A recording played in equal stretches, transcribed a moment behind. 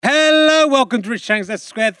welcome to Rich Chang's Leicester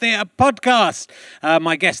Square Theatre podcast.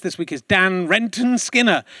 My guest this week is Dan Renton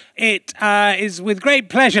Skinner. It is with great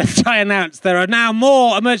pleasure that I announce there are now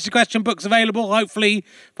more emergency question books available. Hopefully,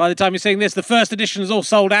 by the time you're seeing this, the first edition is all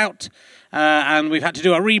sold out, and we've had to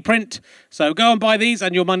do a reprint. So go and buy these,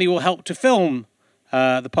 and your money will help to film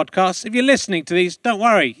the podcast. If you're listening to these, don't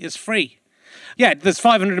worry, it's free. Yeah, there's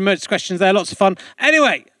 500 emergency questions there, lots of fun.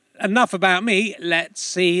 Anyway, enough about me. Let's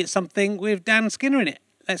see something with Dan Skinner in it.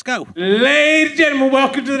 Let's go. Ladies and gentlemen,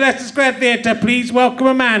 welcome to the Leicester Square Theatre. Please welcome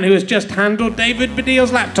a man who has just handled David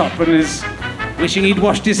Baddiel's laptop and is wishing he'd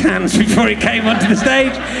washed his hands before he came onto the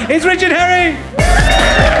stage. It's Richard Herring.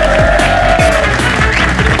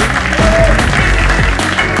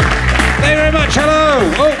 Thank you very much.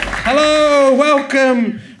 Hello. Hello.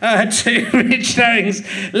 Welcome to Richard Herring's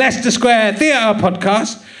Leicester Square Theatre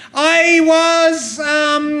podcast. I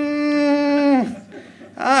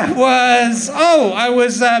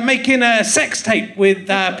was making a sex tape with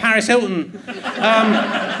Paris Hilton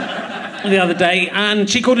the other day, and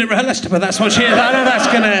she called it Leicester, but that's what she is. I know that's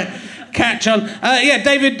going to catch on.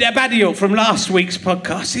 David Baddiel from last week's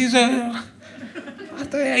podcast. He's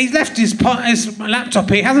left his laptop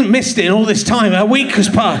here. He hasn't missed it in all this time. A week has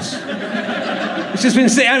passed. It's just been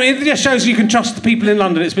sitting. I mean, it just shows you can trust the people in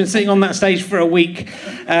London. It's been sitting on that stage for a week.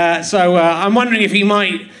 So I'm wondering if he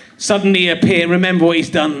might suddenly appear, remember what he's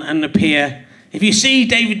done, and appear. If you see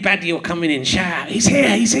David Baddiel coming in, shout, he's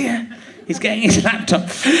here. He's getting his laptop.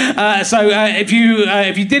 If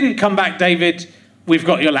you didn't come back, David, we've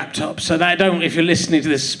got your laptop. So that if you're listening to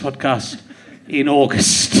this podcast in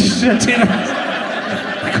August,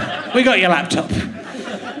 we got your laptop.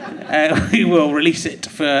 We will release it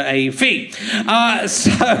for a fee. Let's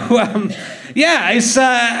have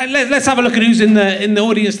a look at who's in the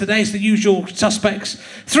audience today. It's the usual suspects.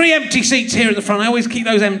 3 empty seats here at the front. I always keep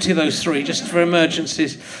those empty, those 3, just for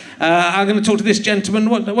emergencies. I'm going to talk to this gentleman.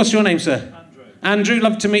 What's your name, sir? Andrew,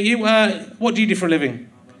 love to meet you. What do you do for a living?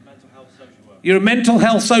 I'm a mental health social worker. You're a mental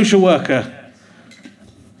health social worker.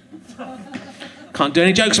 Can't do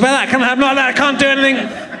any jokes about that. Can't do anything.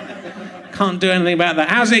 Can't do anything about that.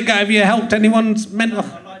 How's it go? Have you helped anyone's mental?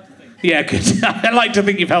 I like to think. Yeah, good. I like to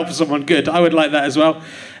think you've helped someone. Good. I would like that as well.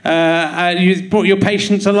 You brought your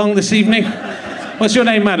patients along this evening. What's your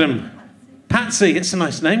name, madam? Patsy. It's a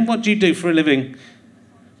nice name. What do you do for a living?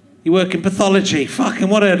 You work in pathology. Fucking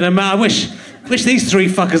what a... I wish these 3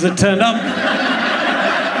 fuckers had turned up.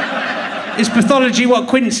 Is pathology what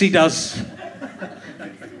Quincy does?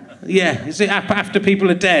 Yeah. Is it after people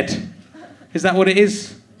are dead? Is that what it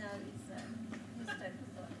is?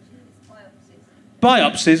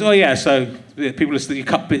 Biopsies? Oh, yeah, so people you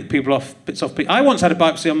cut bits off. I once had a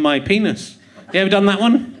biopsy on my penis. You ever done that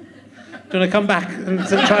one? Do you want to come back and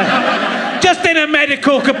try? Just in a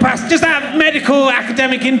medical capacity, just out of medical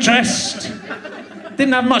academic interest.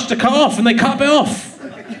 Didn't have much to cut off, and they cut a bit off.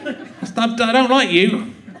 I don't like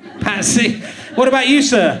you, Patsy. What about you,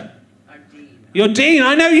 sir? I'm Dean. You're Dean.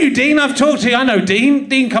 I know you, Dean. I've talked to you. I know Dean.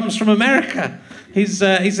 Dean comes from America. He's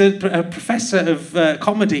a professor of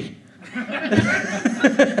comedy.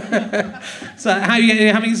 So how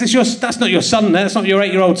you having? Is this that's not your son there? That's not your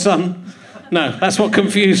 8-year-old son. No, that's what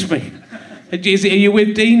confused me. Are you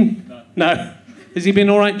with Dean? No. Has he been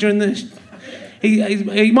all right during this?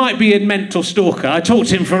 He might be a mental stalker. I talked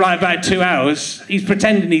to him for about 2 hours. He's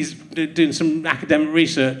pretending he's doing some academic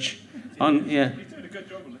research. On yeah. He's doing a good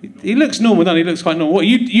job. He looks normal, doesn't he? He looks quite normal.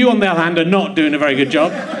 You on the other hand are not doing a very good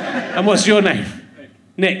job. And what's your name?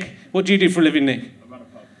 Nick. What do you do for a living, Nick?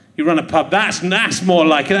 You run a pub. That's more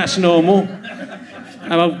like it. That's normal.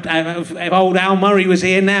 If old Al Murray was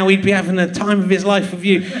here now, he'd be having the time of his life with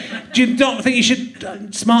you. Do you not think you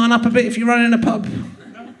should smarten up a bit if you're running a pub?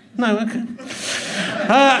 No, okay.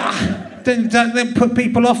 Don't put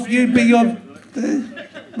people off. You'd be your...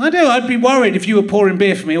 I do. I'd be worried if you were pouring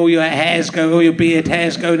beer for me. All your beard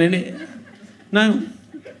hairs going in it. No?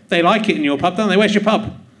 They like it in your pub, don't they? Where's your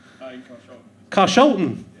pub? In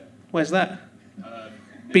Carshalton? Yeah. Where's that?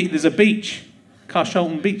 There's a beach.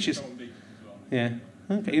 Carshalton Beaches. Yeah.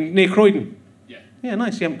 Okay. Near Croydon? Yeah. Yeah,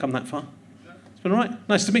 nice. You haven't come that far. It's been all right.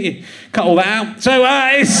 Nice to meet you. Cut all that out. So,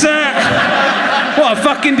 it's... what a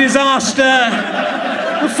fucking disaster.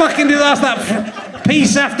 What a fucking disaster.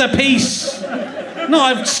 Piece after piece. No,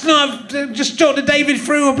 I've just jotted David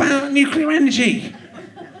through about nuclear energy.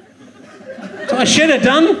 That's what I should have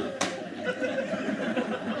done.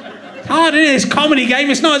 Hard in this comedy game,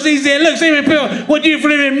 it's not as easy as it looks. Even people, what do you do for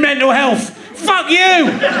a living? Mental health. Fuck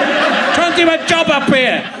you! Trying to do my job up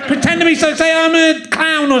here. Pretend to be so, say I'm a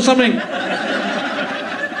clown or something.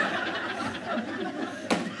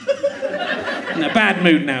 In a bad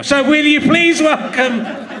mood now. So will you please welcome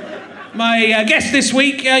My guest this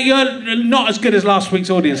week, you're not as good as last week's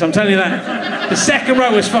audience, I'm telling you that. The second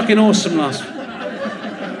row was fucking awesome last week.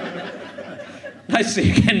 Nice to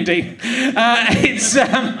see you again, Dean. It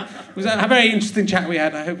was a very interesting chat we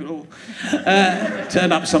had. I hope it all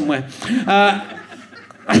turned up somewhere. Our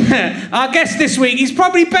guest this week, he's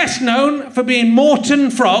probably best known for being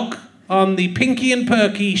Morton Frog on the Pinky and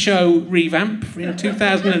Perky show revamp in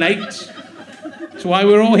 2008. That's why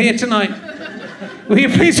we're all here tonight. Will you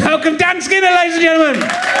please welcome Dan Skinner, ladies and gentlemen? Dan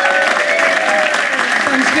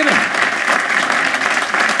Skinner.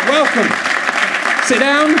 Welcome. Sit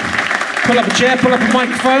down, pull up a chair, pull up a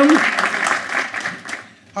microphone.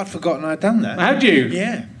 I'd forgotten I'd done that. Had you?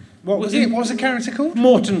 Yeah. What was it? What was the character called?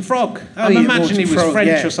 Morton Frog. Oh, I'm yeah, imagining Morton he was Frog, French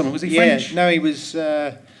yeah. or something. Was he French? Yeah. No, he was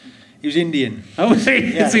Indian. Oh, was he?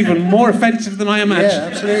 Yeah. It's even more offensive than I imagined. Yeah,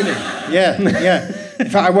 absolutely. Yeah. In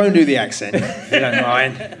fact, I won't do the accent, if you don't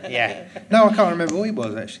mind. Yeah. No, I can't remember what he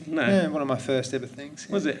was, actually. No. Yeah, one of my first ever things.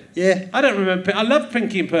 Was it? Yeah. I don't remember. I loved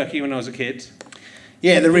Pinky and Perky when I was a kid.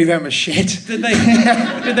 Yeah, the revamp was shit. Did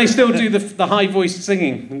they still do the high-voiced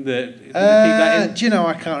singing? Keep that in? Do you know,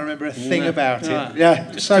 I can't remember a thing about Ah. it.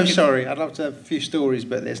 Yeah, so sorry. I'd love to have a few stories,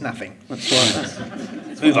 but there's nothing. That's why.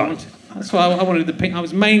 Move on. That's why I wanted the pink. I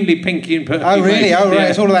was mainly Pinky and Perky. Oh, really? Oh, right. Yeah.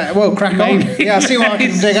 It's all of that. Well, crack on. Mainly. Yeah, I'll see what I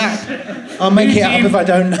can dig up. I'll make Who it do up you- if I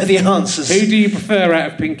don't know the answers. Who do you prefer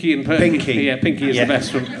out of Pinky and Perky? Pinky. Yeah, Pinky is Yeah. the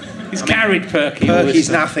best one. He's carried Perky. all this Perky's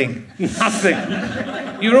stuff. nothing. Nothing.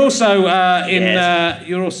 You're also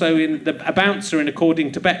you're also in a bouncer in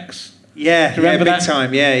According to Beck's. Yeah, Do you remember big that?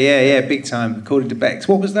 time. Yeah, big time. According to Bex.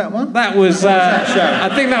 What was that one? That was, show? I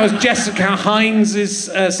think that was Jessica Hines'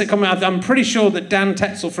 sitcom. I'm pretty sure that Dan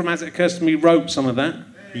Tetzel from As It Occurs to Me wrote some of that.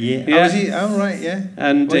 Yeah. Yeah. Oh, was he? Oh, right, yeah.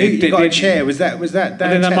 And well, you got a chair. Was that Dan I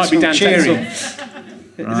think that might be Dan cheering? Tetzel.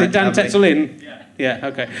 Is Right, it Dan lovely. Tetzel in? Yeah,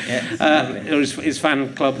 okay. Yeah. Or his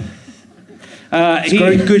fan club. It's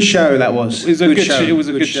a good show, that was. It was a good show. It was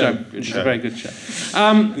a Good good show. show. It was a very good show.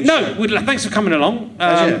 Thanks for coming along.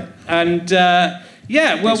 Pleasure. And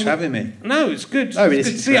yeah, well, Thanks for having me. no, it's good. Oh, It's it's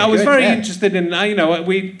good to see. very I was good, very yeah. interested in.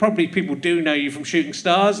 People do know you from Shooting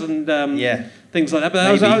Stars and Yeah. things like that.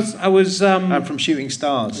 But Maybe. I was I'm from Shooting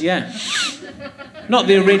Stars. yeah, not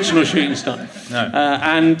the original Shooting Star. No.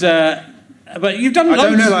 But you've done I loads.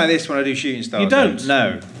 don't look like this when I do Shooting Stars. You don't?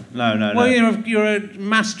 No. Well, you're a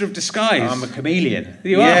master of disguise. I'm a chameleon.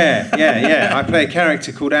 You are? Yeah. I play a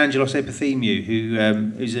character called Angelos Epithemiou,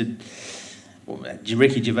 who's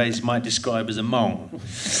Ricky Gervais might describe as a mong.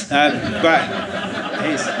 But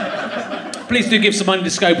he's... Please do give some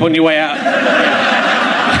Underscope on your way out.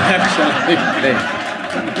 Absolutely.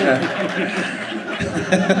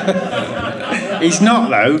 He's not,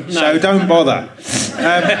 though, so don't bother.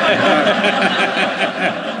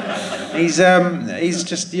 He's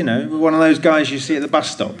just, one of those guys you see at the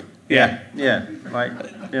bus stop. Yeah, like,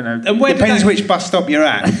 And where did depends that- which bus stop you're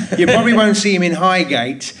at. You probably won't see him in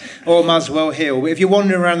Highgate or Muswell Hill. If you're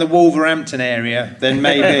wandering around the Wolverhampton area, then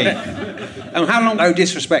maybe. And how long? No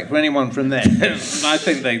disrespect for anyone from there. I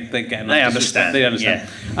think they get enough. They understand. They understand.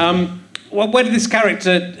 Well, where did this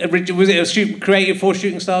character was it created for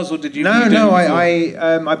Shooting Stars, or did you? No, you do it before?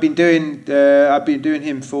 I've been doing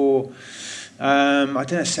him for I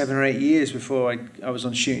don't know 7 or 8 years before I was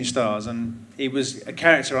on Shooting Stars, and he was a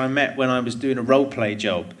character I met when I was doing a role play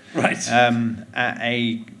job. Right. Let's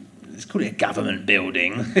call it a government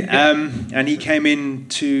building, and he came in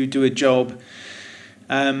to do a job.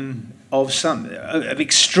 Of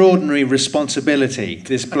extraordinary responsibility.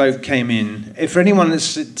 This bloke came in. If for anyone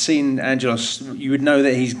that's seen Angelos, you would know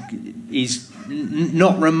that he's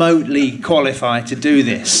not remotely qualified to do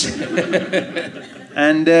this.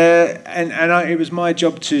 and it was my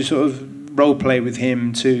job to sort of role play with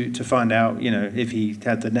him to find out, if he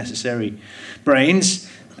had the necessary brains.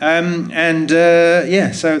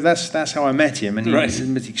 So that's how I met him, and Right.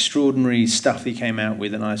 it was extraordinary stuff he came out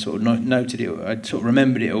with, and I sort of noted it, I sort of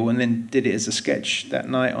remembered it all, and then did it as a sketch that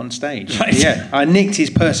night on stage. Right. Yeah, I nicked his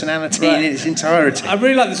personality in its entirety. I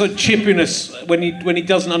really like the sort of chippiness when he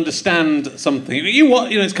doesn't understand something.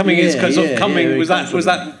 It's coming. It's Yeah, sort of yeah, coming. yeah, was very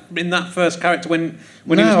that in that first character when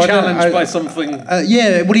he No, was I don't- challenged I- by something?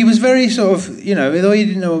 Yeah, well, he was very sort of, although he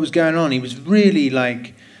didn't know what was going on, he was really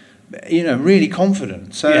like, really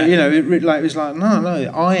confident. So, Yeah. it was like,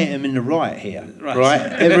 no, I am in the right here, Right. right?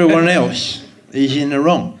 Everyone else is in the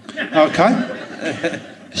wrong. Okay?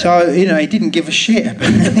 So, he didn't give a shit about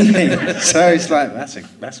anything. So it's like,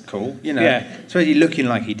 that's cool, Yeah. Especially looking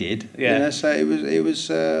like he did. Yeah. So it was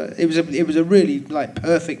a really like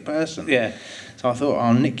perfect person. Yeah. So I thought,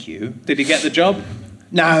 I'll nick you. Did he get the job?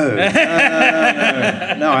 No,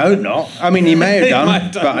 I hope not. I mean, he may have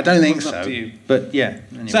done, but I don't think so. But yeah.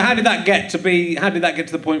 Anyway. So how did that get to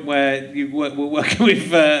the point where you were working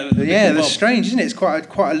with? Yeah, that's strange, isn't it? It's quite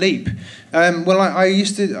a leap. Well, I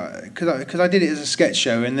used to because I did it as a sketch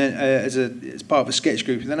show and then as part of a sketch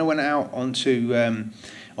group, and then I went out onto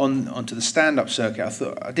onto the stand-up circuit. I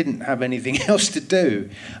thought I didn't have anything else to do.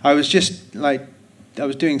 I was just like. I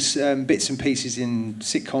was doing bits and pieces in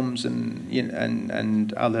sitcoms and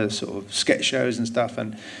and other sort of sketch shows and stuff,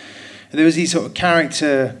 and there was these sort of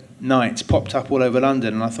character nights popped up all over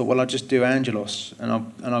London, and I thought, well, I'll just do Angelos, and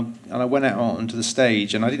I went out onto the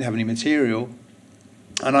stage, and I didn't have any material,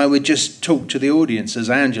 and I would just talk to the audience as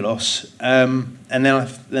Angelos, and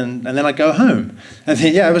then I'd go home, and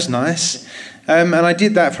think, yeah, it was nice. And I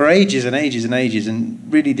did that for ages and ages and ages, and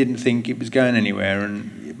really didn't think it was going anywhere.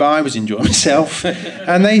 But I was enjoying myself,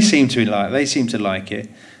 and they seemed to like it.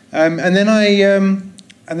 And then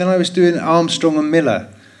I was doing Armstrong and Miller,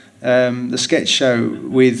 the sketch show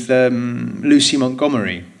with Lucy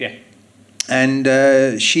Montgomery. Yeah. And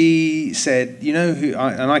she said, you know who?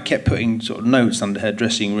 And I kept putting sort of notes under her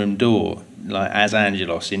dressing room door, like as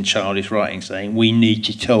Angelos in childish writing, saying, "We need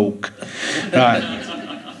to talk." Right.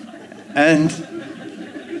 And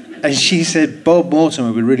she said, Bob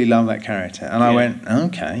Mortimer would really love that character. And I went,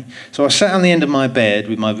 okay. So I sat on the end of my bed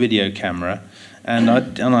with my video camera, and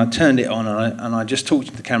I turned it on, and I just talked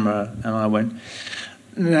to the camera, and I went,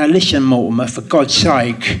 now listen, Mortimer, for God's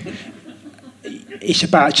sake, it's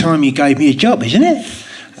about time you gave me a job, isn't it?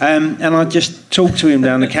 And I just talked to him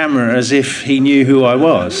down the camera as if he knew who I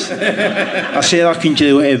was. I said, I can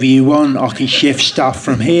do whatever you want. I can shift stuff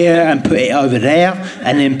from here and put it over there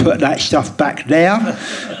and then put that stuff back there.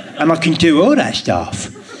 And I can do all that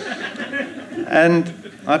stuff. And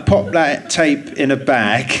I popped that tape in a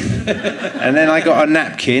bag, and then I got a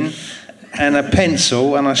napkin and a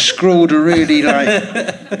pencil, and I scrawled a really, one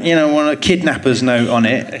of a kidnapper's note on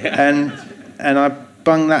it, and I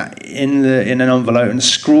bung that in an envelope and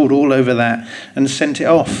scrawled all over that and sent it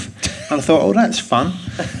off. And I thought, oh, that's fun.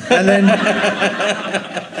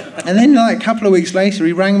 And then like a couple of weeks later,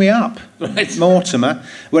 he rang me up, right. Mortimer.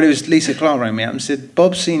 Well, it was Lisa Clark rang me up and said,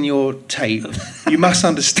 Bob's seen your tape. You must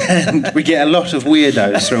understand we get a lot of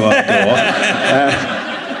weirdos through our door.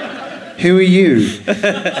 Who are you?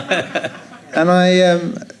 And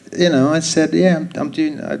I said, yeah, I'm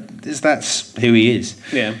doing. That's who he is.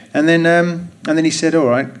 Yeah. And then he said, all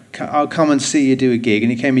right, I'll come and see you do a gig.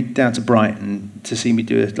 And he came down to Brighton to see me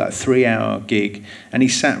do a 3-hour gig. And he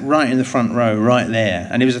sat right in the front row, right there.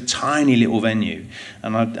 And it was a tiny little venue.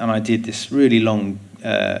 And I did this really long.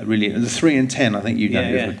 The 3 and 10, I think you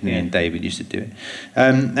know, me and David used to do it.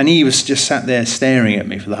 And he was just sat there staring at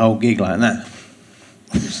me for the whole gig like that.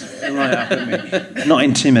 Right up at me. Not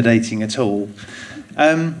intimidating at all.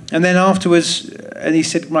 And then afterwards, and he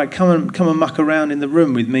said, "Right, come and muck around in the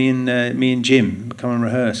room with me and Jim. Come and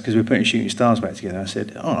rehearse because we're putting Shooting Stars back together." I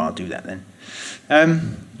said, "Oh, I'll do that then."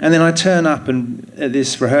 And then I turn up and at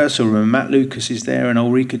this rehearsal room, Matt Lucas is there, and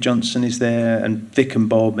Ulrika Johnson is there, and Vic and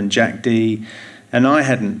Bob and Jack D. And I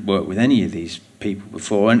hadn't worked with any of these people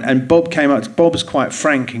before. And Bob came up. Bob's quite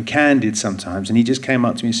frank and candid sometimes, and he just came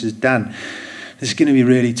up to me and says, "Dan, this is going to be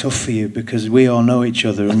really tough for you because we all know each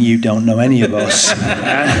other and you don't know any of us.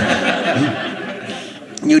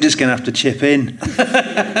 You're just going to have to chip in."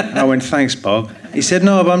 I went, "Thanks, Bob." He said,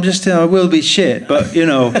 "No, but I will be shit, but,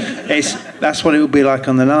 that's what it will be like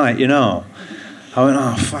on the night, I went,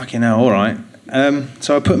 "Oh, fucking hell, all right."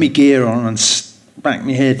 So I put my gear on and backed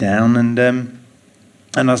my hair down, and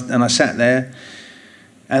I sat there,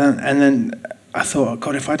 and then I thought,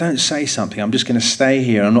 God, if I don't say something, I'm just going to stay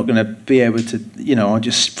here. I'm not going to be able to, I'll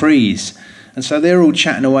just freeze. And so they're all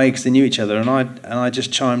chatting away because they knew each other, and I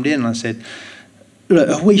just chimed in and I said, "Look,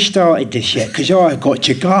 have we started this yet? Because I've got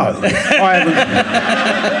to go.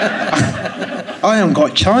 I haven't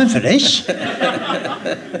got time for this."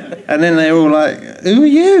 And then they were all like, "Who are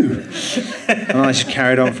you?" And I just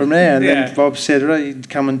carried on from there. And then Bob said, "Right, you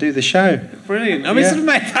come and do the show." Brilliant. I mean,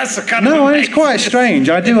 that's a kind of no, amazing. It's quite strange.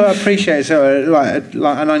 I do appreciate it, like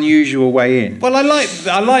an unusual way in. Well, I like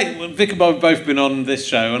Vic and Bob have both been on this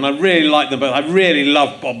show, and I really like them both. I really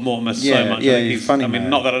love Bob Mortimer so much. Yeah, I think he's funny. I mean,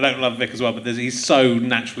 not that I don't love Vic as well, but he's so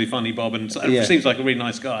naturally funny, Bob, and seems like a really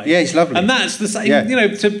nice guy. Yeah, he's lovely. And that's the same. Yeah.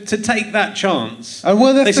 To take that chance.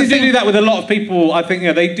 Well, they seem to do that with a lot of people. I think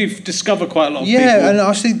they do discover quite a lot of people. Yeah, and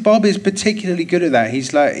I think Bob is particularly good at that.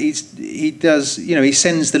 He does, he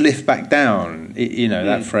sends the lift back down,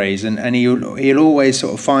 that phrase, and he'll always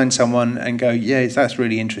sort of find someone and go, yeah, that's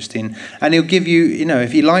really interesting, and he'll give you,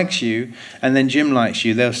 if he likes you, and then Jim likes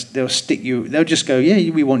you, they'll stick you, they'll just go,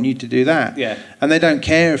 yeah, we want you to do that, and they don't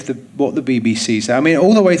care what the BBC say. I mean,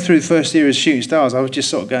 all the way through the first year of Shooting Stars, I was just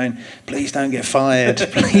sort of going, please don't get fired,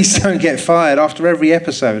 please don't get fired. After every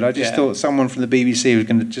episode, I just thought someone from the BBC was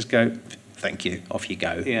going to just go, thank you, off you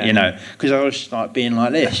go, because I was like being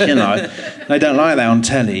like this, they don't like that on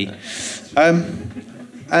telly,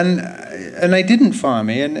 and they didn't fire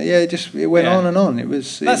me, and it went on and on.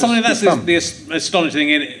 That's the astonishing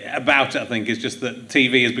thing about it. I think is just that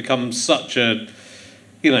TV has become such a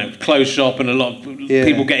closed shop, and a lot of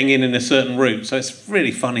people getting in a certain route. So it's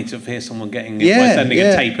really funny to hear someone getting it by sending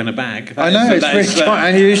a tape in a bag. I know, it's really quite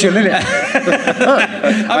unusual, isn't it?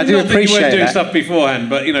 I do appreciate you weren't doing that. Stuff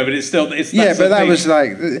beforehand, but but it's still but that was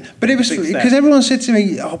like, but it was because everyone said to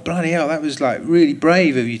me, "Oh bloody hell, that was like really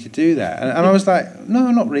brave of you to do that," and I was like,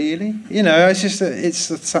 "No, not really." It's just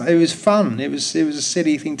it was fun. It was a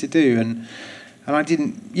silly thing to do, and I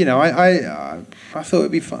didn't, I thought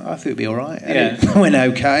it'd be fun. I thought it'd be all right. And it went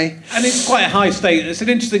okay. And it's quite a high state. It's an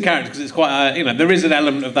interesting character because it's quite there is an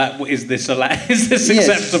element of that. Is this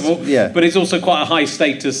acceptable? Yeah. But it's also quite a high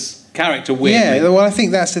status character. Weirdly. Yeah. Well, I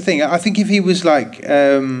think that's the thing. I think if he was like,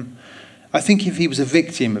 I think if he was a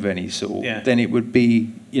victim of any sort, then it would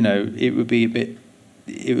be, it would be a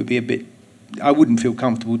bit. I wouldn't feel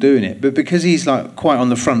comfortable doing it. But because he's like quite on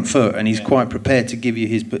the front foot and he's quite prepared to give you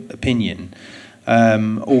his opinion,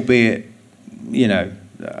 albeit,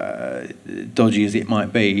 dodgy as it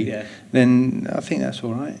might be, then I think that's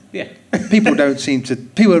all right. Yeah. People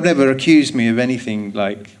have never accused me of anything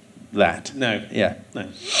like that. No. Yeah. No.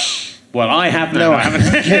 Well, I have no. I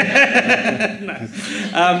haven't. No.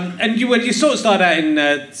 And you sort of started out in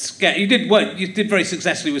sketch. You did very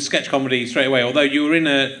successfully with sketch comedy straight away, although you were in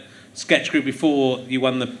a sketch group before you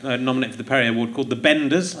won the nominated for the Perry Award called the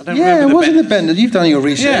Benders. I don't remember. Yeah, wasn't the Benders? You've done your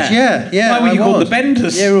research. Yeah. Why were you called the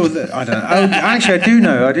Benders? Yeah, I don't know. Actually, I do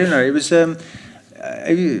know. It was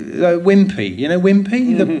Wimpy. You know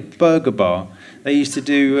Wimpy, the burger bar. They used to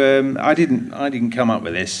do. I didn't come up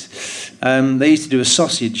with this. They used to do a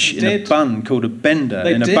sausage in a bun called a bender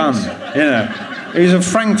in a bun. It was a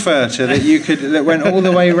frankfurter that went all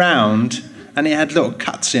the way round. And it had little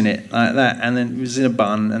cuts in it like that, and then it was in a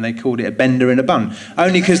bun, and they called it a bender in a bun,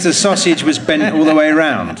 only because the sausage was bent all the way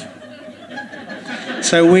around.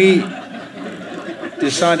 So we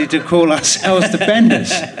decided to call ourselves the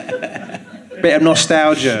Benders. Bit of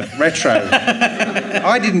nostalgia, retro.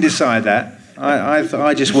 I didn't decide that.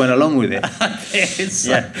 I just went along with it.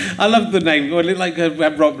 I love the name. Well, like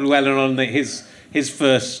Rob Llewellyn on his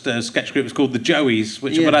first sketch group was called the Joeys,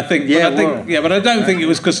 but I don't think it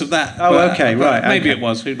was because of that. Right. Maybe it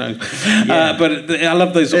was. Who knows? But I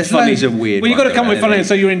love those. There's funny. Loads of weird. Well, you've got to come with funny.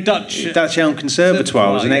 So you're in Dutch Elm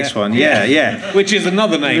Conservatoire was the next one. Yeah. Which is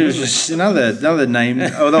another name. Isn't it? Another name.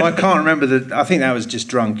 Although I can't remember I think that was just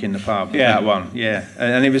drunk in the pub. Yeah. That one. Yeah.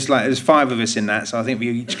 And it was like there's 5 of us in that, so I think we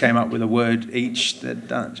each came up with a word each. The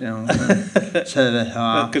Dutch Elm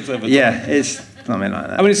Conservatoire. Yeah. It's. Something like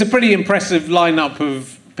that. I mean, it's a pretty impressive lineup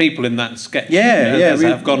of people in that sketch.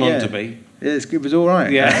 Have gone on to be. It was all right.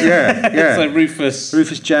 Yeah. So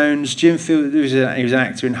Rufus Jones, Jim Field. He was an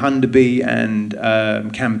actor in Hunderby and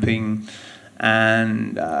Camping,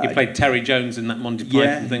 and he played Terry Jones in that Monty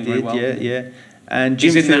Python thing very well. Yeah. And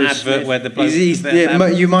Jim he's in Field that advert where the bloke.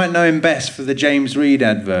 You might know him best for the James Reed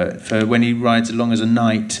advert for when he rides along as a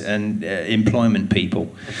knight and employment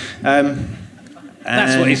people.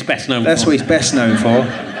 That's what he's best known for. That's what he's best known for.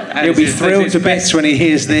 He'll be thrilled to bits when he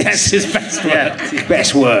hears this. That's his best work. Yeah, it's his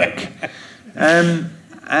best work.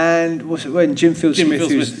 And when Jim Field Smith,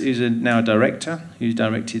 who's now a director, who's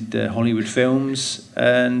directed Hollywood films,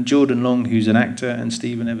 and Jordan Long, who's an actor, and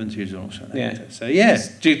Stephen Evans, who's also an actor. So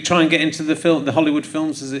do you try and get into the Hollywood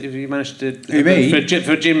films? Have you managed to? Who, me? For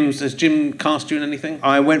Jim's, has Jim cast you in anything?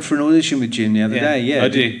 I went for an audition with Jim the other day. Yeah,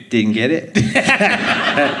 didn't get it.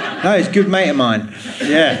 No, he's a good mate of mine.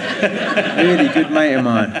 Yeah, really good mate of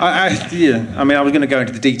mine. I mean, I was going to go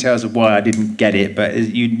into the details of why I didn't get it, but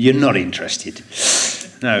you're not interested.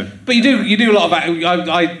 No. But you do a lot of acting.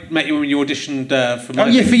 I met you when you auditioned for. Oh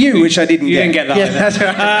yeah, for you, which I didn't get. You didn't get that. Yeah, either. that's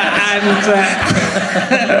right.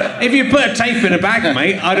 And if you put a tape in a bag,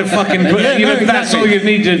 mate, I'd have fucking put. Yeah, no, that's exactly. all you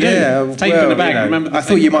need to do. Yeah, tape in a bag. Remember? I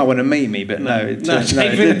thought you might want to meet me, but no, it turns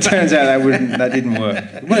out that didn't work.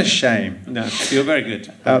 What a shame. No, you're very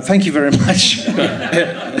good. Thank you very much.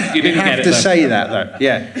 You didn't have get it, to though. say that though.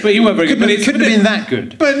 Yeah, But you were very good. But it couldn't have been that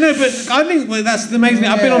good. But no, but I think that's the amazing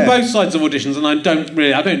thing. I've been on both sides of auditions, and I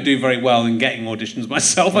don't do very well in getting auditions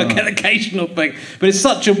myself. I get occasional thing, but it's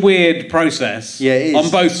such a weird process. Yeah, it is. On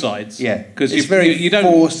both sides. Yeah, because it's very you don't,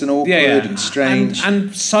 forced and awkward and strange.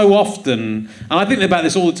 And so often, and I think about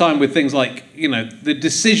this all the time with things like the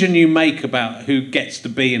decision you make about who gets to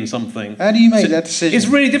be in something. How do you make that decision? It's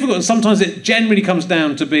really difficult, and sometimes it generally comes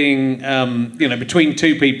down to being between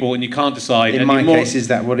two people, and you can't decide. In my case, is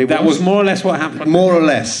that what it was? That was more or less what happened. More or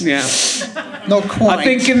less. Yeah. Not quite. I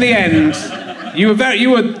think in the end, you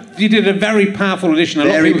did a very powerful audition.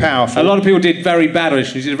 Very A powerful. lot of people did very bad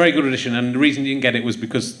auditions. You did a very good audition, and the reason you didn't get it was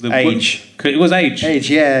because the age. It was age. Age,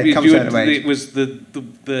 yeah, it comes out of age. It was the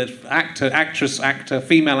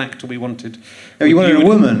female actor we wanted. Oh, you wanted a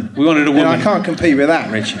woman? We wanted a woman. I can't compete with that,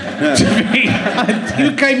 Richard. No.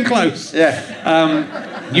 You came close. Yeah.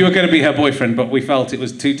 You were going to be her boyfriend, but we felt it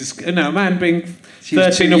was too... a man being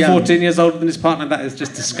 13 or 14 years older than his partner, that is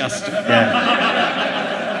just disgusting.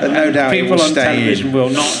 Yeah. But no doubt people it will on stay television in. will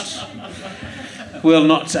not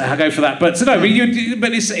go for that. But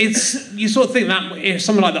it's you sort of think that if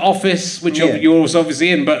something like The Office, which you're also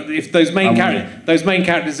obviously in, but if those main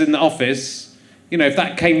characters in The Office, if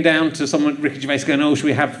that came down to someone, Ricky Gervais going, oh, should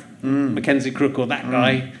we have Mackenzie Crook or that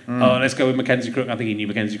guy? Oh, let's go with Mackenzie Crook. I think he knew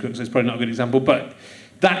Mackenzie Crook, so it's probably not a good example, but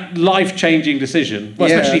that life-changing decision,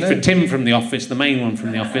 especially for Tim from The Office, the main one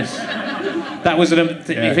from The Office. That was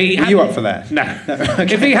if he Are you up for that? No.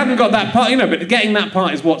 Okay. If he hadn't got that part, but getting that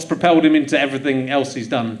part is what's propelled him into everything else he's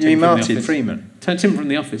done. You mean Martin Freeman? Tim from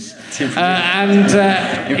The Office.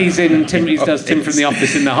 He's in Tim. He does Tim from The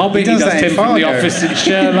Office in The Hobbit. He does Tim from The Office in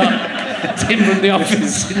Sherlock. Tim from The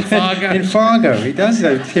Office in Fargo. In Fargo, he does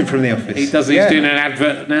Tim from The Office. He does. He's doing an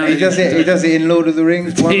advert now. He does it. He does it in Lord of the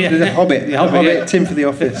Rings. The Hobbit. The Hobbit. Tim from The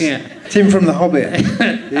Office. Yeah. Tim from The Hobbit.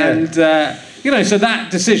 And. So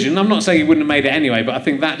that decision, I'm not saying he wouldn't have made it anyway, but I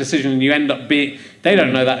think that decision, you end up they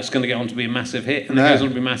don't know that it's going to get on to be a massive hit, and it goes on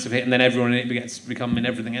to be a massive hit, and then everyone in it gets to become in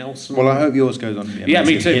everything else. Well, I hope yours goes on to be a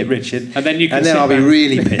massive hit, Richard. And then I'll be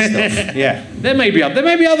really pissed off. Yeah. There may be other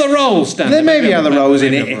roles, Stan. There may be other roles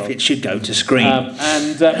in it if it should go to screen. If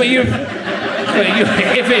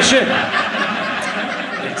it should,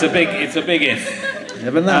 it's a big if.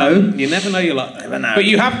 Never know. You never know your luck. Never know. But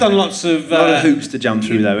you have done lots of... a lot of hoops to jump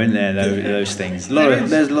through, though, isn't there, those things? There's a lot of hoops.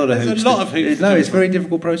 There's a lot of hoops. No, it's a very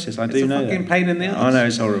difficult process, I do know that. It's a fucking pain in the arse. I know,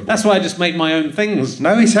 it's horrible. That's why I just make my own things.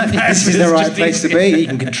 No, exactly. This is the right place to be. You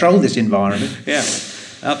can control this environment. Yeah,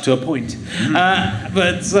 up to a point. I'm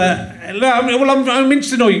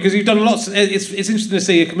interested in all you, because you've done lots... It's interesting to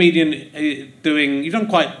see a comedian doing... You've done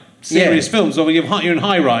quite... serious films, or you're in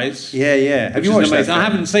High Rise. Yeah. Have you watched that? I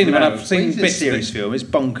haven't seen it, but I've seen bits. It's a serious film. It's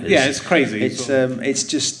bonkers. Yeah, it's crazy. It's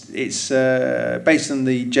based on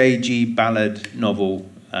the J.G. Ballard novel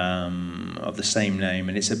of the same name,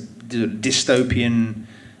 and it's a dystopian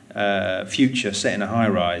future set in a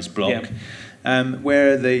high-rise block,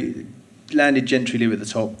 where the landed gentry live at the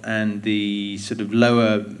top, and the sort of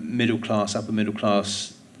lower middle class, upper middle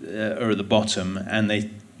class are at the bottom, and the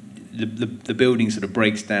building sort of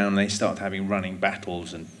breaks down. They start having running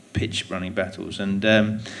battles and pitched running battles, and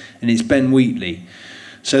it's Ben Wheatley.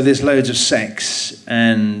 So there's loads of sex,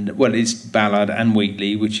 and it's Ballard and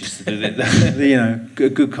Wheatley, which is a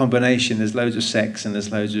good combination. There's loads of sex, and there's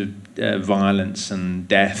loads of violence and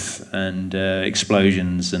death and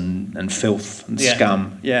explosions and filth and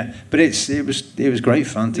scum. Yeah, but it was great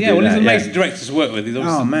fun to do. Yeah, well, that. he's an amazing director to work with.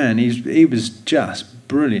 Oh man, he was just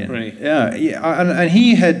brilliant. Really? Yeah. And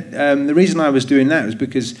he had the reason I was doing that was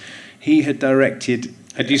because he had directed.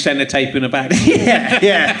 Had you sent a tape in a bag?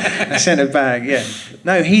 yeah. I sent a bag. Yeah.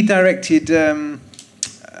 No, he directed a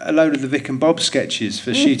load of the Vic and Bob sketches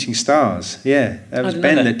for Shooting Stars. Yeah, that was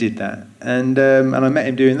Ben that did that, and I met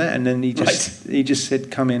him doing that, and then he just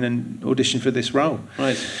said, "Come in and audition for this role."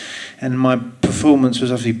 Right. And my performance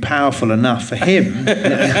was obviously powerful enough for him.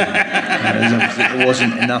 It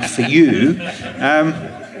wasn't enough for you.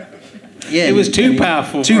 It was too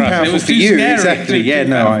powerful. Too for us. powerful It was for too you, scary. exactly. I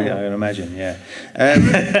can imagine. Yeah, and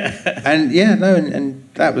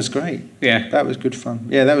that was great. Yeah, that was good fun.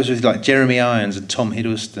 Yeah, that was with like Jeremy Irons and Tom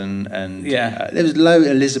Hiddleston, and there was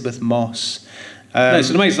Elizabeth Moss. It's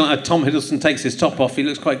amazing. Like, Tom Hiddleston takes his top off. He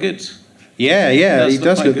looks quite good. Yeah, Does he look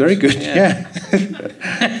does quite look very good. good. Yeah.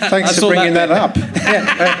 Yeah. Thanks saw for bringing that that, bit. up.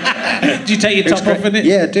 Yeah. Do you take your It was top off great. in it?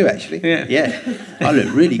 Yeah, I do actually. Yeah. I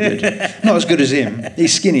look really good. Not as good as him.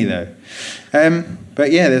 He's skinny though.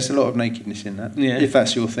 But yeah, there's a lot of nakedness in that. Yeah. If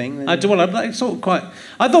that's your thing. Then I do. Well, I sort of quite.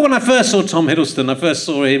 I thought when I first saw Tom Hiddleston, I first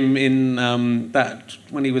saw him in that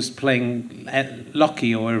when he was playing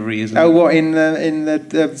Lockie or wherever he is. Oh, what in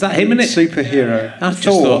the Is that him in it? Superhero? I just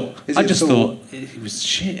Thor? thought. Is I it just Thor? thought he was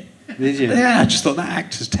shit. Did you? Yeah, I just thought that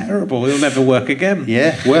actor's terrible. He'll never work again.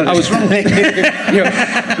 Yeah. Well, I was wrong.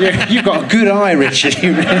 You've got a good eye, Richard.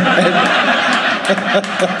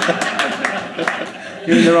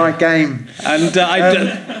 You're in the right game. And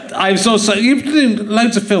I saw you've done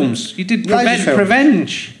loads of films. You did Loads of films.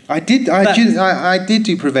 Revenge. I did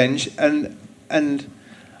do Prevenge, and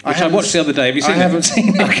Which I watched the other day. Have you seen I it? haven't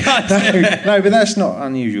seen it. No, but that's not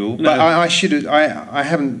unusual. No. But I should have. I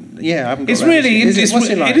haven't. Yeah, I haven't. Got It's around to really. it. What's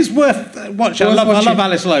it like? It is worth watching. Worth I love watching.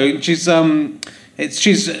 Alice Lowe.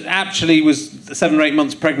 She's actually was 7 or 8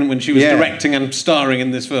 months pregnant when she was Yeah. directing and starring in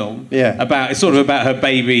this film. Yeah. It's sort of about her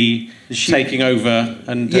baby taking over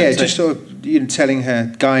and just sort of telling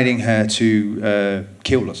her, guiding her to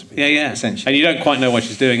kill lots of people. yeah. Essentially. And you don't quite know why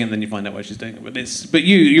she's doing it, and then you find out why she's doing it. But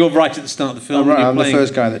you're right at the start of the film. I'm right, and you're I'm the playing-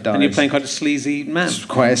 first guy that dies. and you're playing quite a sleazy man. It's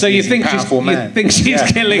quite a so you sleazy, think powerful man. You think she's Yeah.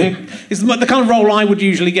 killing? It's the kind of role I would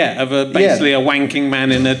usually get of basically a wanking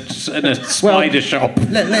man in a spider shop.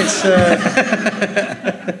 Let's.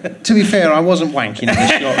 To be fair, I wasn't wanking in the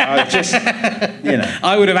shop. I just,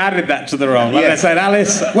 I would have added that to the role. Like Yeah. I said,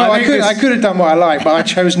 Alice. Well, I think could have done what I like, but I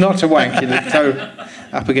chose not to wank in the toe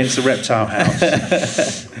up against the reptile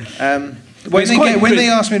house. When they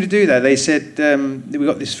asked me to do that, they said, "We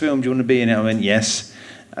got this film. Do you want to be in it?" I went, "Yes."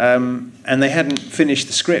 And they hadn't finished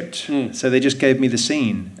the script, so they just gave me the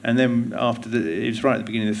scene. And then it was right at the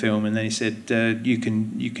beginning of the film, and then he said, "You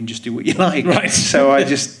can just do what you like." Right. So I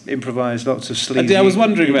just improvised lots of sleazy. I was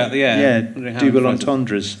wondering about double improvised.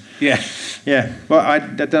 entendres. Yeah. Yeah. Well, I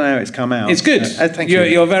don't know how it's come out. It's good. Thank you.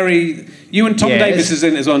 You're very. You and Tom Yeah, Davis is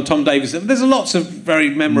in it as well. And Tom Davis. There's lots of very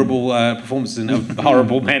memorable performances in of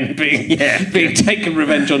horrible men being taken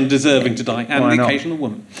revenge on, deserving to die, and Why the not? occasional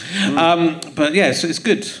woman. But yeah, so it's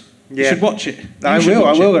good. You Yeah. should watch it. I You should will.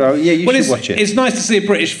 watch it. Yeah, you should watch it. It's nice to see a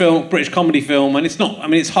British comedy film, and it's not. I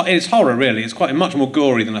mean, it's horror really. It's quite much more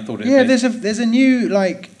gory than I thought it would Yeah, be. there's a new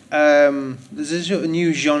there's a sort of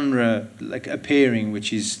new genre appearing,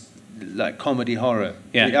 which is like comedy horror.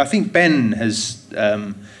 Yeah. I think Ben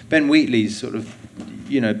Wheatley's sort of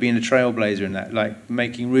being a trailblazer in that, like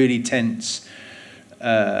making really tense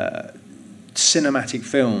cinematic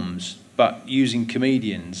films, but using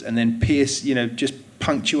comedians and then just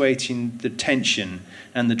punctuating the tension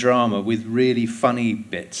and the drama with really funny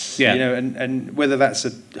bits. Yeah. And whether that's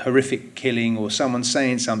a horrific killing or someone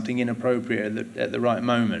saying something inappropriate at the right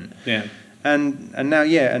moment. Yeah. And now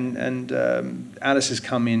Alice has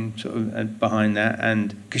come in sort of behind that,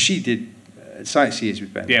 and because she did Sightseers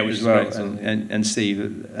with Ben, which as is well, great, so. and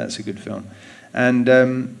Steve, that's a good film. And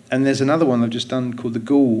there's another one I've just done called The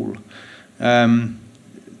Ghoul,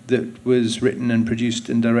 that was written and produced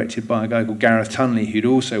and directed by a guy called Gareth Tunley, who'd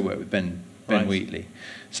also worked with Ben Right. Wheatley.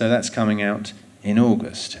 So that's coming out in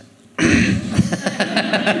August.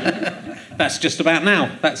 That's just about now.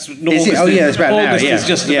 That's Is it? Oh yeah, it's about August now. Yeah, is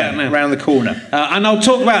just about now. Round the corner. And I'll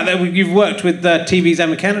talk about that. You've worked with TV's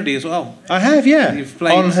Emma Kennedy as well. I have, yeah. You've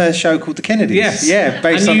played- on her show called The Kennedys. Yes. Yeah,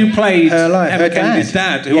 based and on you played her life, Emma her Kennedy's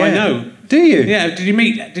dad, who I Yeah. know. Do you? Yeah. Did you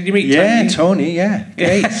meet? Yeah, Tony? Tony. Yeah,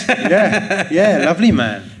 great. yeah, lovely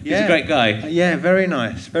man. He's a great guy. Yeah, very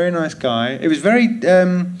nice guy. It was very.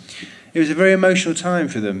 It was a very emotional time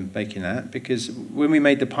for them making that, because when we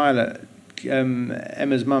made the pilot,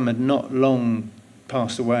 Emma's mum had not long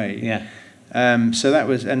passed away. Yeah. So that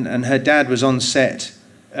was, and her dad was on set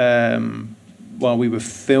while we were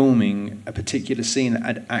filming a particular scene that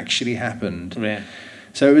had actually happened. Yeah.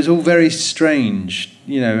 So it was all very strange,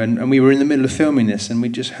 and we were in the middle of filming this, and we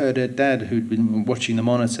just heard her dad, who'd been watching the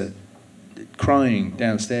monitor, crying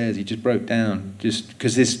downstairs. He just broke down, just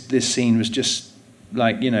because this scene was just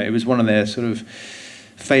like, it was one of their sort of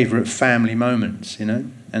favourite family moments,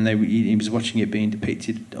 and he was watching it being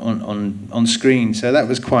depicted on screen. So that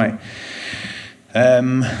was quite, I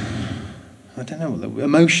don't know,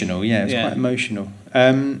 emotional. Yeah, it was quite emotional.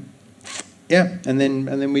 Yeah, and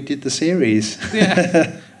then we did the series.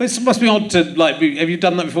 Yeah. It must be odd to, have you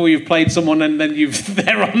done that before? You've played someone and then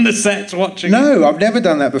they're on the set watching? No, I've never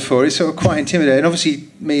done that before. It's sort of quite intimidating. Obviously,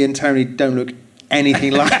 me and Tony don't look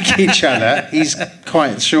anything like each other. He's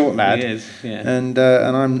quite a short lad. He is, yeah. And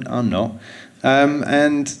I'm not.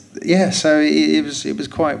 And yeah, so it was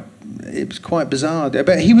quite it was quite bizarre.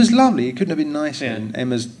 But he was lovely. He couldn't have been nicer. Yeah. And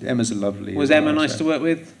Emma's a lovely. Was Emma nice to work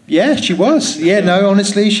with? Yeah, she was. Yeah, no,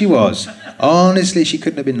 honestly, she was. Honestly, she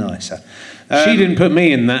couldn't have been nicer. She didn't put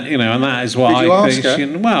me in that, and that is why Did you I ask her? I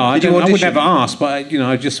Did you would audition? never ask, but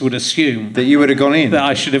I just would assume that you would have gone in. that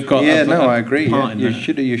I should have got. Yeah, I agree. Part Yeah,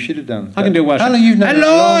 in you should have done. I can do Welsh. How long you've known?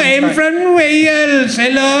 Hello, I'm from Wales.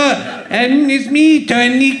 Hello, and it's me,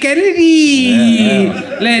 Tony Kennedy.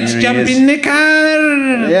 Yeah. Let's There he jump is. in the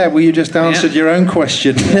car. Yeah, well, you just answered your own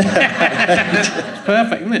question.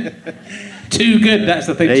 Perfect, isn't it? Too good. That's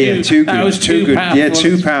the thing. Yeah, too good. That was too good. powerful. Yeah,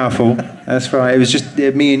 too powerful. That's right. It was just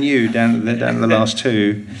me and you down to the last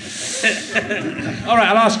two. All right,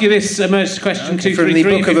 I'll ask you this emergency question. Okay, 2, from 3, the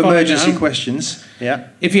 3, book if of you follow it emergency down. questions. Yeah.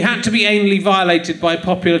 If you had to be anally violated by a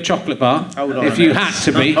popular chocolate bar, Hold on if a you minute. had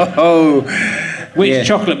to be, Oh. which yeah.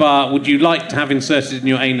 chocolate bar would you like to have inserted in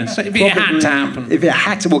your anus? If it had to happen. If it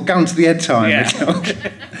had to, well, gun to the head time. Yeah.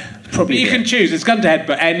 Probably. You can choose. It's gun to head,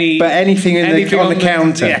 but anything on the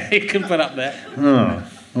counter. Yeah, you can put up there. Oh,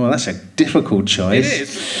 well, that's a difficult It choice.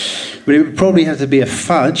 is. But it would probably have to be a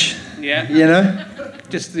fudge. Yeah. You know?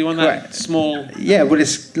 Just the one that Right. small. Yeah, well,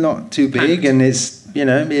 it's not too big, Pant. and it's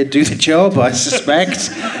it'd do the job, I suspect.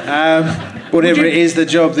 Whatever it is, the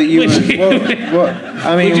job that you. What?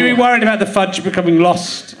 I mean, Would you be worried about the fudge becoming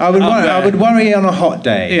lost? I would. up there? I would worry on a hot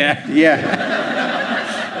day. Yeah.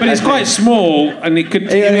 Yeah. But it's quite small, and it could.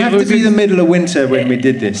 It would have to be the middle of winter when we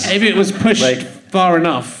did this. If it was pushed Like- far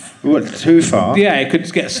enough, What? Too far? yeah, it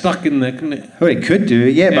could get stuck in there, couldn't it? Well, it could do.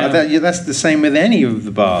 Yeah, Yeah. but that's the same with any of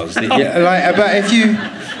the bars. But if you.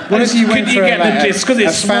 What if you went Could you for get the gist? 'Cause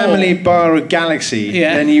it's a family bar of Galaxy?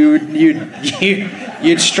 Yeah. Then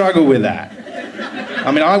you'd struggle with that.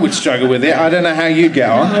 I mean, I would struggle with it. I don't know how you'd get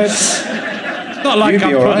on. It's not like You'd I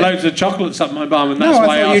be put all right. loads of chocolates up my bum, and that's No, I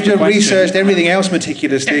why I thought asked you'd the have question. researched everything else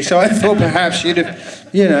meticulously. So I thought perhaps you'd have,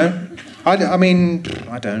 I mean,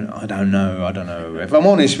 I don't know. If I'm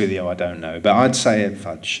honest with you, I don't know. But I'd say a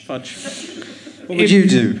fudge. Fudge. What would you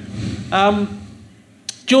do?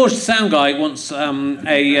 George, the sound guy, wants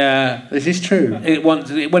a. Is this true?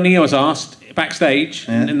 When he was asked backstage,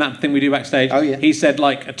 Yeah. in that thing we do backstage, Oh, yeah. he said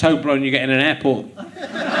like a Toblerone you get in an airport.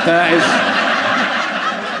 That is.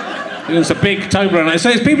 It's a big Toblerone.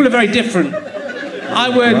 So people are very different. I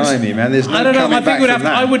would. Blimey, man, there's no I don't know. coming I think back we'd from have.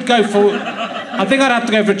 that. I would go for. I think I'd have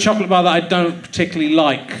to go for a chocolate bar that I don't particularly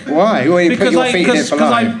like. Why? Well, you put your feet in it for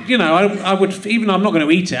life. I would, even though I'm not going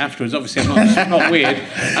to eat it afterwards, obviously I'm not weird,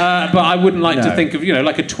 but I wouldn't like to No. think of,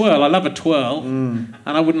 like a twirl. I love a twirl, and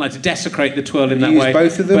I wouldn't like to desecrate the twirl in Do that you way. use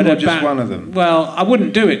both of them But or a just one of them? Well, I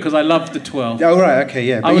wouldn't do it because I love the twirl. Oh, right, okay,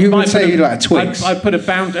 yeah. But I you might would say put you like a Twix. I'd put a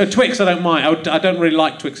Twix. I don't mind. I don't really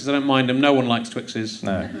like Twixes. I don't mind them. No one likes Twixes.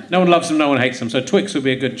 No. one loves them. No one hates them. So Twix would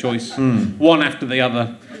be a good choice. One after the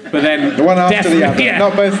other. But then The one after the definitely- other,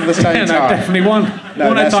 not both at the same yeah, no, time. definitely one. No,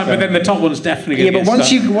 One at a that's time. fair. But then the top one's definitely Yeah, going but to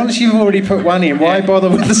get stuck. once you've already put one in, why Yeah. bother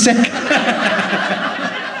with the second?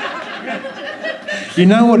 You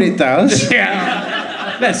know what it does.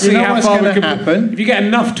 Yeah. Let's You see know how what's far we gonna can. happen. If you get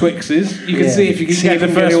enough Twixes, you can Yeah. see if you can See get if the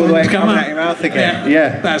you can first get all the one way to come coming out out your mouth again.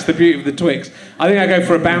 Yeah. That's the beauty of the Twix. I think I go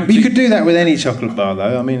for a But Bounty. you could do that with any chocolate bar,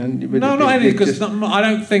 though. I mean, No, not any, because I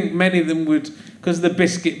don't think many of them would, because of the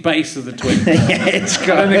biscuit base of the Twix. yeah, it's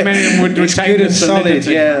got. I don't think many of them would It's retain good the and solid.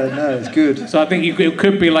 solidity. Yeah, no, it's good. So I think it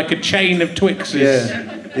could be like a chain of Twixes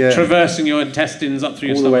Yeah. traversing your intestines up through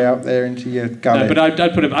your All the stomach. way up there into your No, gullet. but I'd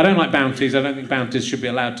put I don't like Bounties. I don't think Bounties should be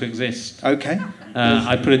allowed to exist. Okay.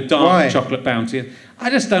 I'd put a dark Why? chocolate Bounty. I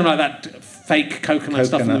just don't like that fake coconut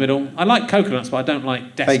stuff in the Coconut. middle. I like coconuts, but I don't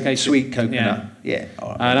like desiccated. Fake sweet coconut. Yeah. Yeah. all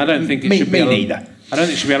right. And I don't think it Me- should be. me neither. I don't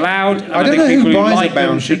think it should be allowed. And I don't think know who people buys a like them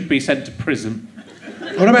Bounty. should be sent to prison.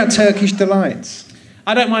 What about Turkish delights?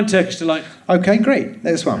 I don't mind Turkish delight. Okay, great.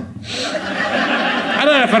 There's one. I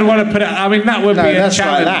don't know if I'd want to put it. I mean, that would No, be a that's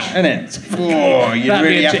challenge. like that, isn't it? Oh, you That'd be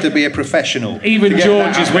really a have to be a professional. Even to get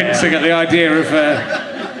George that is out there. wincing at the idea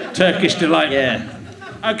of Turkish delight. Yeah.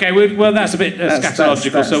 Okay, well, that's a bit scatological,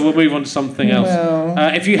 that's- so we'll move on to something else.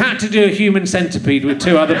 Well- If you had to do a human centipede with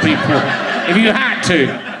two other people, if you had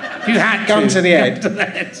to, Gun to the head. gun to the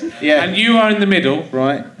head, Yeah. and you are in the middle,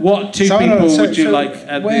 Right. what two So, people so- would you so like?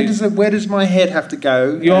 Where does my head have to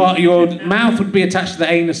go? Your mouth would be attached to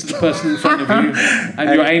the anus of the person in front of you,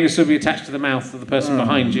 and your anus would be attached to the mouth of the person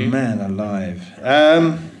behind you. Man alive.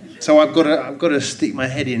 So I've got to stick my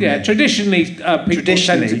head in Yeah, there. traditionally, people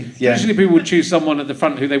Traditionally, yeah. traditionally people would choose someone at the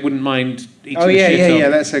front who they wouldn't mind eating Oh, the yeah, shit yeah, of, yeah,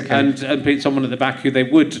 that's okay. and pick someone at the back who they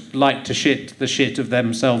would like to shit the shit of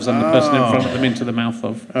themselves and the person in front of them into the mouth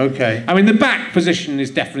of. Okay. I mean, the back position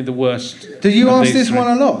is definitely the worst. Do you of ask these this three.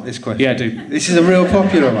 one a lot? This question. Yeah, I do. This is a real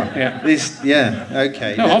popular one. Yeah. Yeah.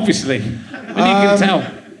 Okay. No, obviously. I mean, you can tell.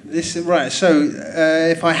 This is right. So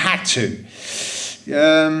if I had to,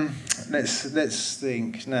 let's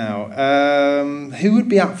think now. Who would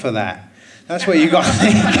be up for that? That's what you got to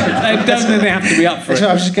think. They don't think they have to be up for it. So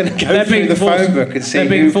I'm just going to go through the phone book and see they're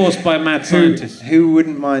being forced by mad scientists. Who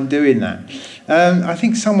wouldn't mind doing that. I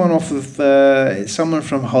think someone off of someone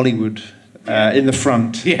from Hollywood in the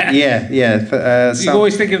front. Yeah. You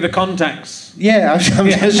always think of the contacts. Yeah, I'm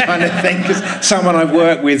just trying to think of someone I've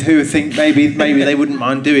worked with who think maybe they wouldn't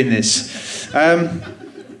mind doing this. I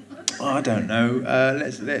don't know.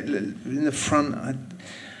 In the front.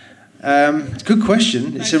 Good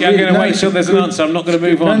question. It's I'm going to wait till there's an answer. I'm not going to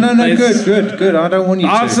move on. No. Good. I don't want you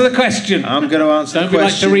to answer the question. I'm going to answer the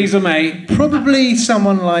question. Don't be like Theresa May. Probably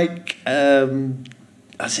someone like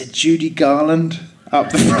I said Judy Garland up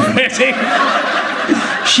the front.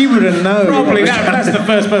 She would have known. Probably that's the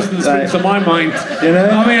first person that springs to my mind. You know?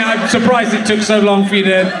 I mean, I'm surprised it took so long for you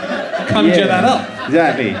to conjure that up.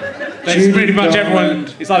 Exactly. That's pretty much everyone.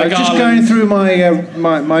 It's like I was just going through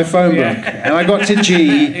my phone book, and I got to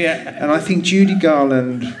G, and I think Judy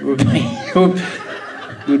Garland would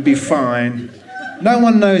be fine. No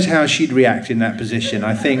one knows how she'd react in that position.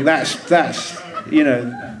 I think that's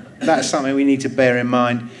something we need to bear in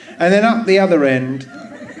mind. And then up the other end,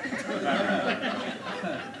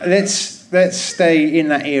 let's stay in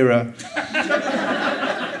that era.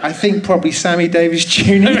 I think probably Sammy Davis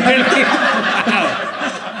Jr.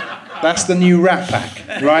 That's the new Rat Pack,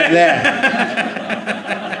 right there.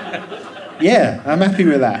 Yeah, I'm happy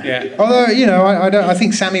with that. Yeah. Although, I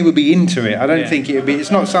think Sammy would be into it. I don't think it would be. It's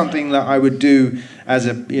not something that I would do as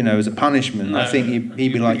a punishment. No, I think he'd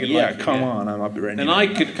be like, come on, I might be ready. And I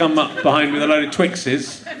could come up behind with a load of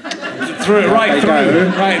Twixes, through it right through.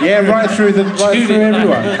 Right through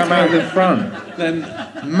everyone. Come out the front. Then,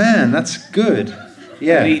 man, that's good.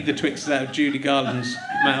 Yeah. And eat the Twixes out of Judy Garland's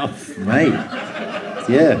mouth, mate.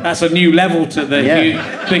 Yeah. That's a new level to the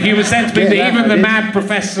human centipede that even the mad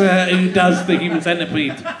professor who does the human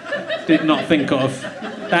centipede did not think of.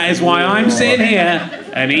 That is why I'm sitting here,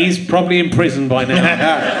 and he's probably in prison by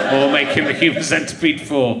now, or making the human centipede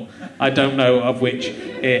 4. I don't know of which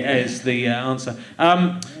is the answer.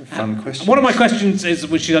 Fun question. One of my questions is,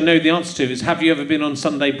 which I know the answer to, is: have you ever been on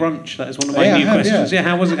Sunday brunch? That is one of my new questions. Yeah.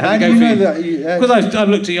 How was it? How do you know that? Because I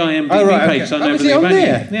looked at your IMDb page, so I know was it on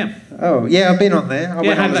there? Yeah. Oh, yeah, I've been on there. I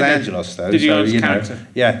went on as Angelos, though. Did you go as character?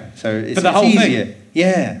 Yeah, so it's For the whole easier. thing?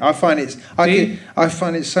 Yeah, I find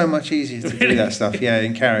it so much easier to do that stuff,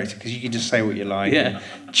 in character, because you can just say what you like, and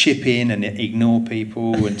chip in and ignore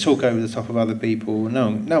people and talk over the top of other people.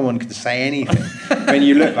 No one can say anything when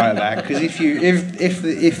you look like that, because if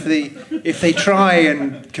they try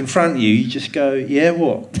and confront you, you just go, yeah,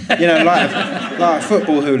 what? Like a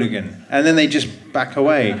football hooligan, and then they just back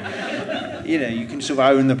away. You can sort of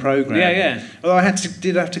own the program. Yeah. Although I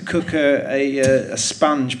did have to cook a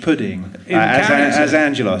sponge pudding as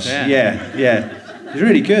Angelos. Yeah. It was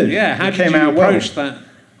really good. Yeah, how did you approach that?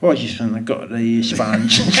 Well, I got the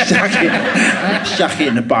sponge, stuck it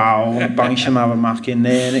in a bowl, and bung some other muck in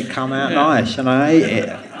there, and it come out nice, and I ate it.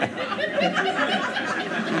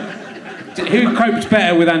 Who coped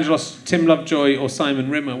better with Angelos, Tim Lovejoy or Simon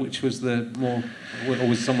Rimmer, which was or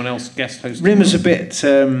was someone else guest hosting? Rimmer's a bit...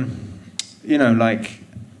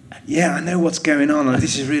 I know what's going on, and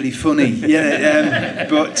this is really funny.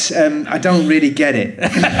 But I don't really get it.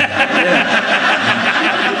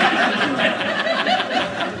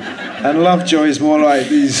 And Lovejoy is more like,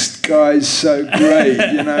 these guys so great,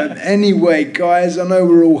 Anyway, guys, I know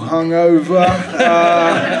we're all hungover.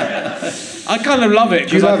 I kind of love it.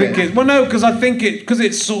 Do you love it? Because I think because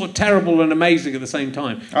it's sort of terrible and amazing at the same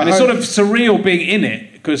time, and it's sort of surreal being in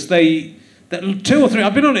it because they. 2 or 3.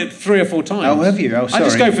 I've been on it 3 or 4 times. Oh, have you? Oh, sorry. I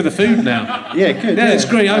just go for the food now. Yeah, good. Yeah, it's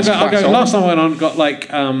great. I go. Last time I went on, got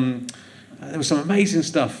there was some amazing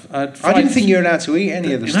stuff. I didn't think you were allowed to eat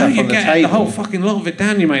any of the stuff on the table. You get the whole fucking lot of it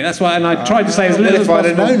down you, mate. That's why. And I tried to say as little as possible.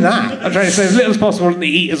 If I'd have known that. I tried to say as little as possible and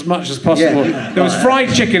eat as much as possible. Yeah. There was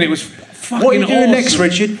fried chicken. It was fucking What are you doing awesome. next,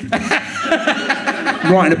 Richard?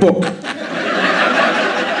 Writing a book.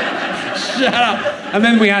 Shut up. And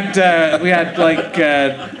then we had Did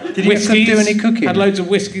you have to do any cooking? Had loads of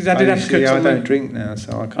whiskies. I did have to cook I something. don't drink now,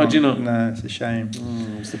 so I can't. Oh, do you not? No, it's a shame.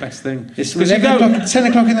 It's the best thing. It's 10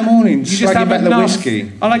 o'clock in the morning, you just have back enough. the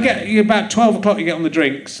whiskey. I get you about 12 o'clock you get on the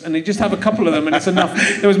drinks, and you just have a couple of them, and it's enough.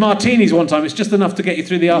 There was martinis one time. It's just enough to get you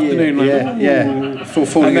through the afternoon. Before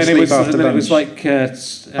falling asleep after lunch. It was like...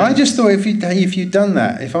 I just thought if you'd done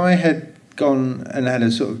that, if I had gone and had a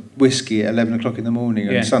sort of whiskey at 11 o'clock in the morning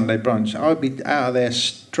on Sunday brunch, I would be out of there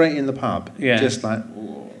straight in the pub. Yeah. Just like...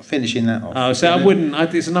 finishing that off. Oh, so I wouldn't.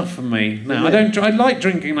 It's enough for me. No, I don't. I like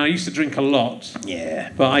drinking. I used to drink a lot.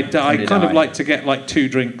 Yeah. But I kind of like to get like 2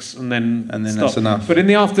 drinks and then stop. That's enough. But in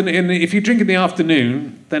the afternoon, if you drink in the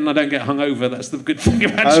afternoon, then I don't get hungover. That's the good thing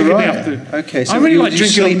about drinking in the afternoon. Okay, so I really like you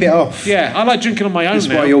drinking. sleep it off. Yeah, I like drinking on my own. That's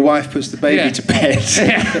now. why your wife puts the baby to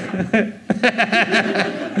bed.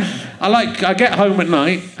 I get home at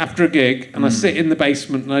night after a gig and I sit in the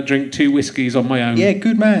basement and I drink 2 whiskies on my own. Yeah,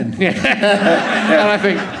 good man. Yeah. And I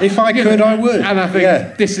think, if I could, I would. And I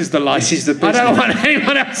think, this is the life. This is the business. I don't want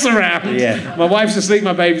anyone else around. Yeah. My wife's asleep,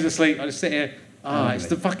 my baby's asleep. I just sit here. It's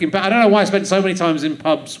the fucking bad. I don't know why I spent so many times in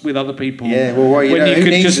pubs with other people. Yeah, well, when you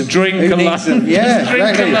could just drink alone. Yeah, drink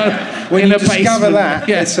exactly. alone When in you a discover basement. that,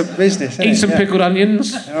 it's a business. Eat some pickled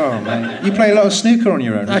onions. Oh man, you play a lot of snooker on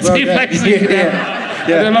your own. I as well, do don't play you? snooker. Yeah. I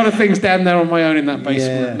do a lot of things down there on my own in that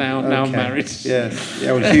basement. Yeah, Now I'm married. Yeah, the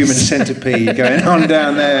old human centipede going on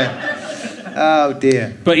down there. Oh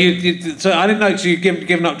dear. But so I didn't know. So you've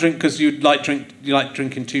given up drink because you like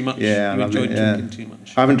drinking too much. Yeah, you I love enjoyed it, drinking too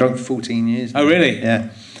much. I haven't drunk for 14 years. Oh really? Yeah.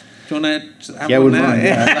 Do you want to have Yeah, I one wouldn't now? mind.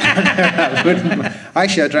 Yeah. I wouldn't mind.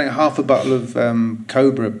 Actually, I drank half a bottle of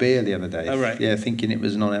Cobra beer the other day. Oh, right. Yeah, thinking it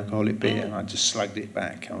was non-alcoholic beer, and I just slugged it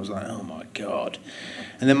back. I was like, oh my God.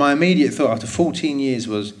 And then my immediate thought after 14 years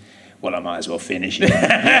was, well, I might as well finish it. And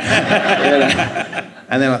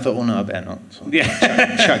then I thought, well, no, I better not. So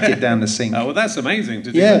chucked it down the sink. Oh, well, that's amazing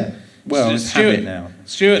to do. Yeah. That. Well, So have it now.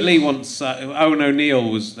 Stuart Lee once, Owen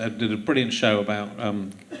O'Neill did a brilliant show about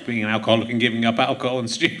being an alcoholic and giving up alcohol, and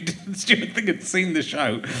Stuart I think had seen the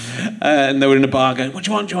show, and they were in a bar going, "What do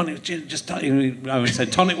you want? Do you want gin? Just Owen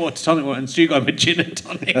said tonic water, and Stu got him a gin and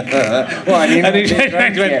tonic. And he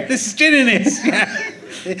went, "This is gin in this." Yeah.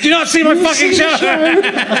 Do you not see my fucking show?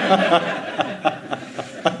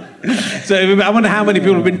 So I wonder how many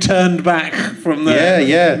people have been turned back from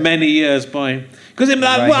the many years by. Because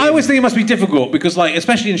I always think it must be difficult because, like,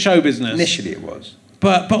 especially in show business. Initially, it was.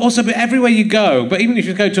 But also, everywhere you go. But even if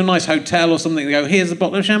you go to a nice hotel or something, they go, "Here's a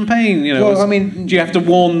bottle of champagne." You know. Well, I mean, do you have to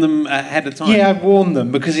warn them ahead of time? Yeah, I've warned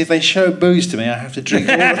them because if they show booze to me, I have to drink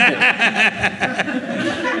all of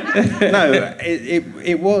it. No,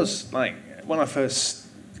 it was like when I first,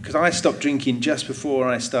 because I stopped drinking just before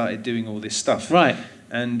I started doing all this stuff. Right.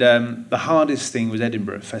 And the hardest thing was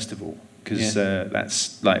Edinburgh Festival. Because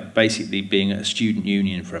that's like basically being at a student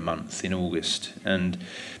union for a month in August, and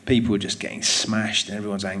people are just getting smashed, and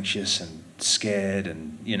everyone's anxious and scared,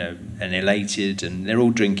 and and elated, and they're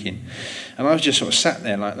all drinking, and I was just sort of sat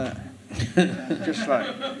there like that, just like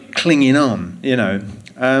clinging on, It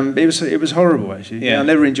was horrible actually. Yeah, I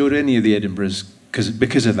never enjoyed any of the Edinburghs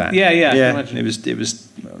because of that. Yeah. It was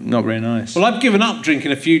not very nice. Well, I've given up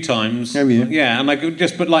drinking a few times. Have you? Yeah, and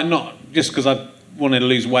not just because I wanted to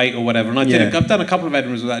lose weight or whatever, and I've done a couple of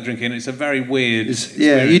Edinburghs without drinking, and it's a very weird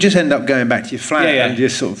experience. You just end up going back to your flat and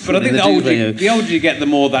just sort of. But I think the older you get, the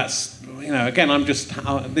more that's again, I'm just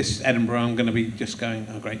this Edinburgh, I'm going to be just going,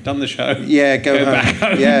 oh great, done the show, go back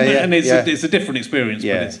home. And it's a different experience.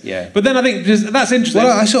 But then I think that's interesting.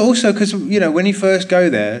 Well, I saw also because when you first go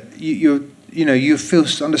there, you feel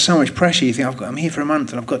under so much pressure. You think I'm here for a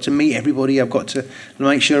month and I've got to meet everybody. I've got to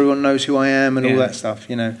make sure everyone knows who I am and all that stuff.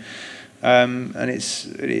 And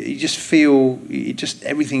you just feel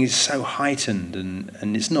everything is so heightened,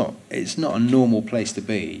 and it's not a normal place to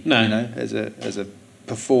be. No. As a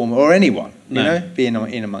performer or anyone, being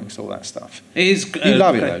in amongst all that stuff. It is. You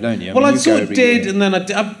love it though, don't you? I sort of did, and then I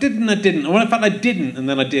did, and I didn't. Well, in fact, I didn't, and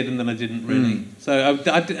then I did, and then I didn't really. So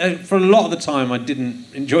I for a lot of the time, I didn't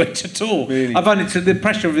enjoy it at all. Really? I find the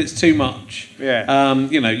pressure of it's too much. Yeah.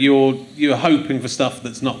 You're hoping for stuff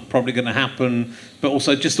that's not probably going to happen, but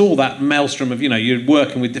also just all that maelstrom of you're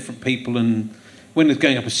working with different people, and when it's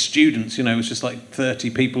going up as students, it's just like 30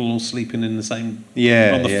 people all sleeping in the same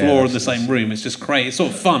on the floor in the same room. It's just crazy. It's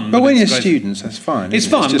sort of fun. But when you're students, that's fine. It's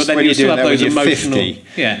fun, but then you still have those emotional.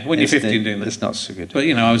 50, when you're 50 and doing that, it's not so good. But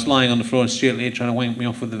I was lying on the floor and Stuart Lee trying to wank me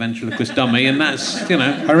off with the ventriloquist dummy, and that's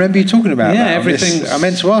I remember you talking about that. Everything. I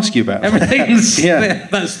meant to ask you about everything's.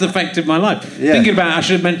 That's affected my life. Yeah. Thinking about, I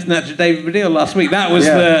should have mentioned that to David Baddiel last week. That was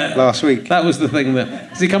last week. That was the thing that.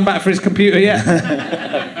 Has he come back for his computer yet?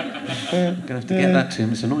 I'm going to have to get that to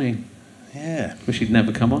him. It's annoying. Yeah. Wish he'd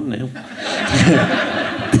never come on now.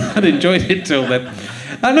 I'd enjoyed it till then.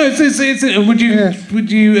 I know. Are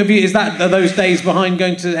those days behind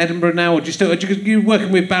going to Edinburgh now, or do you still? You're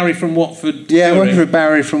working with Barry from Watford. Yeah, working with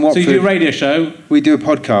Barry from Watford. So you do a radio show. We do a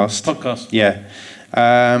podcast. Yeah.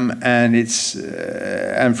 And it's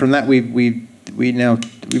and from that we've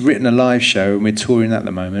written a live show and we're touring that at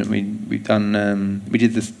the moment. We've done we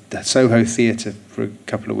did the Soho Theatre for a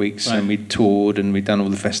couple of weeks, and we toured and we've done all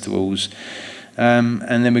the festivals.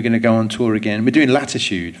 and then we're going to go on tour again. We're doing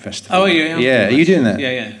Latitude Festival. Oh, yeah. Yeah, are you doing that?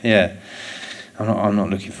 Yeah. Yeah. I'm not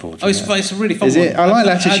looking forward to that. It's a really fun Is it? one. I like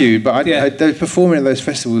Latitude, but yeah. those performing at those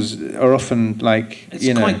festivals are often like,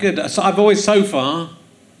 It's quite good. So I've always, so far,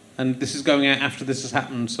 and this is going out after this has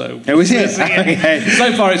happened, so... Oh, is it? Yeah. Okay.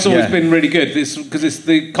 So far, it's always been really good, because it's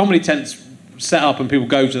the comedy tent's set up and people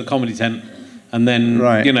go to the comedy tent, and then,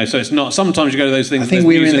 so it's not... Sometimes you go to those things... I think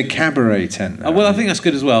we're in the cabaret tent now. Well, I think that's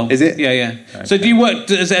good as well. Is it? Yeah. Okay. So do you work...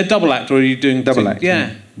 Is it a double act, or are you doing... Double act.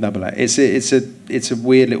 Yeah. Double act. It's a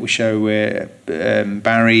weird little show where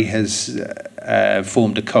Barry has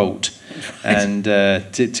formed a cult, and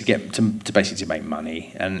to basically make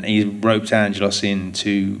money, and he roped Angelos in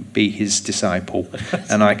to be his disciple,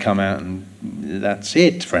 and I come out and that's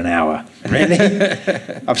it for an hour. Really?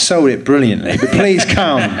 I've sold it brilliantly, but please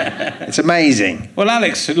come. It's amazing. Well,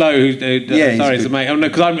 Alex Lowe, is amazing. Oh, no,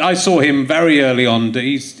 because I saw him very early on.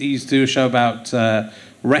 He used to do a show about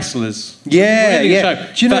wrestlers. Yeah.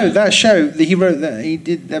 Show. Do you know that show that he wrote?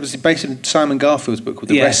 That was based on Simon Garfield's book called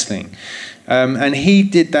The Wrestling. And he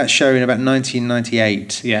did that show in about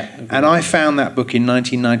 1998. Yeah. And I found that book in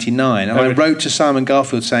 1999. And I wrote to Simon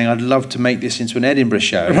Garfield saying, I'd love to make this into an Edinburgh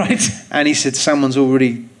show. Right. And he said, someone's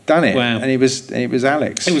already done it. Wow. And it was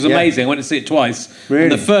Alex. It was amazing. I went to see it twice. Really?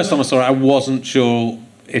 And the first time I saw it, I wasn't sure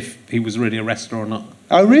if he was really a wrestler or not.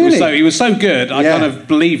 Oh, really? He was so good, I kind of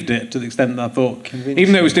believed it to the extent that I thought,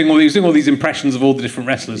 even though he was doing all these impressions of all the different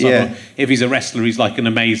wrestlers, I thought, if he's a wrestler, he's like an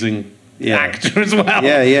amazing actor as well.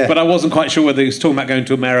 Yeah. But I wasn't quite sure whether he was talking about going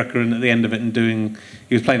to America and at the end of it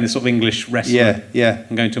he was playing this sort of English wrestler. Yeah.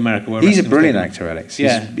 And going to America. Where he's a brilliant actor, Alex.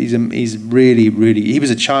 He's really, really... He was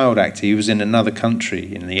a child actor. He was in Another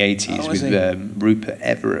Country in the 80s with Rupert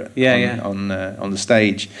Everett on the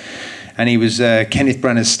stage. And he was Kenneth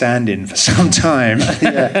Branagh's stand-in for some time.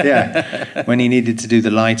 When he needed to do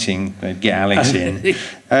the lighting, they'd get Alex in.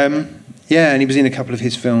 And he was in a couple of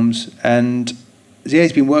his films. And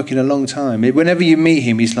he's been working a long time. Whenever you meet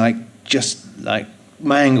him, he's like just like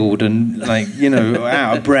mangled and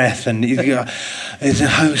out of breath. And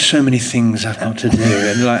there's so many things I've got to do.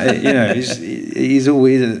 And he's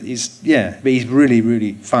always but he's really,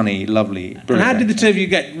 really funny, lovely, brilliant. And how did the two of you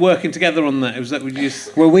get working together on that? Was that we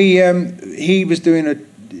just? Well, he was doing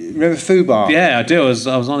remember Fubar? Yeah, I do. I was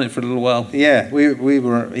on it for a little while. Yeah, we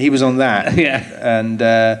were. He was on that. Yeah,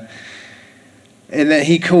 and then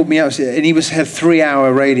he called me up, and he had a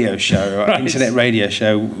 3-hour radio show, internet radio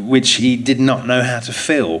show, which he did not know how to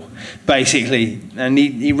fill, basically. And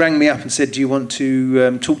he rang me up and said, "Do you want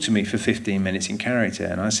to talk to me for 15 minutes in character?"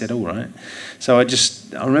 And I said, "All right." So I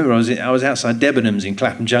remember I was outside Debenhams in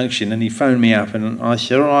Clapham Junction, and he phoned me up, and I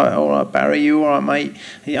said, all right, Barry, you all right, mate?"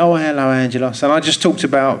 "Oh, hello, Angelos." And I just talked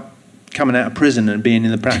about coming out of prison and being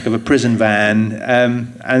in the back of a prison van,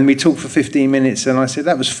 and we talked for 15 minutes, and I said,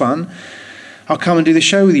 "That was fun. I'll come and do the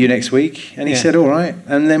show with you next week." And he said, "All right."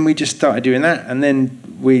 And then we just started doing that. And then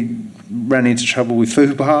we ran into trouble with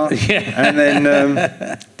Fubar. And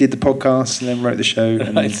then did the podcast and then wrote the show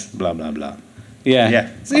and then blah, blah, blah.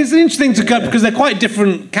 Yeah. It's interesting to cut because they're quite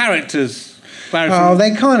different characters. Oh,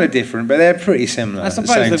 they're kind of different, but they're pretty similar at the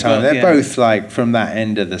same time. They're both like from that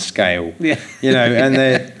end of the scale. Yeah.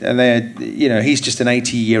 And they're he's just an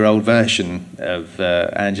 80-year-old version of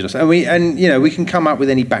Angelos. And we can come up with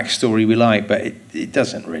any backstory we like, but it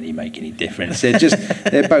doesn't really make any difference.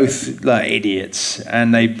 They're both like idiots,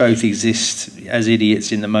 and they both exist as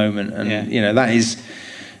idiots in the moment. And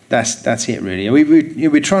that's it really.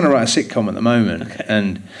 We're trying to write a sitcom at the moment,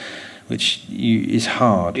 and which is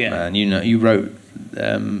hard, man. You wrote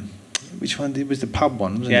which one? It was the pub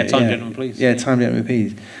one, wasn't it? Time Gentlemen Please. Yeah, Time Gentlemen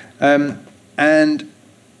Please. And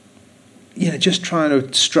just trying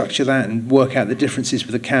to structure that and work out the differences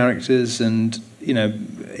with the characters, and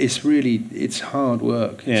it's hard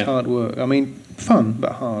work. It's hard work. I mean, fun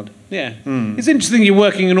but hard. Yeah, It's interesting. You're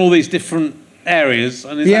working in all these different areas.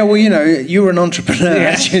 And you're an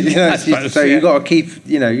entrepreneur. So you got to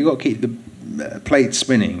keep the plate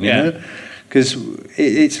spinning, because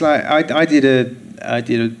it's like I had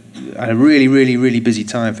a really, really, really busy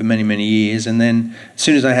time for many, many years, and then as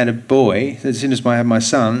soon as I had a boy, as soon as I had my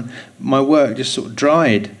son, my work just sort of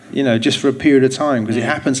dried, just for a period of time, because it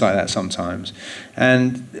happens like that sometimes.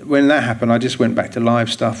 And when that happened, I just went back to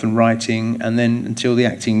live stuff and writing, and then until the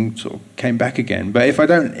acting sort of came back again. But if I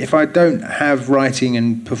don't have writing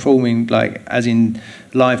and performing, like as in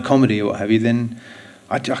live comedy or what have you, then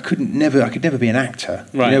I could never be an actor.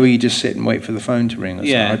 Right. Where you just sit and wait for the phone to ring.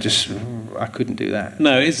 I couldn't do that.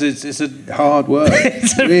 No, it's a hard work.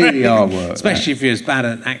 It's really hard work. Especially if you're as bad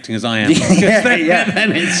at acting as I am. Then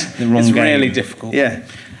then it's really difficult. Yeah.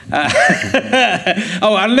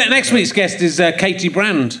 And next week's guest is Katie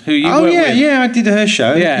Brand, who you work with. I did her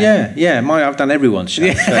show. Yeah. I've done everyone's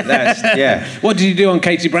show. So that's, What did you do on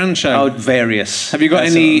Katie Brand's show? Oh, various. Have you got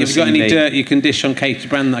any dirt you can dish on Katie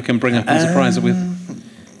Brand that I can bring up and surprise her with?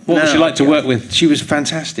 What would she like to work with? She was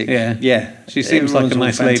fantastic. Yeah. She seems like a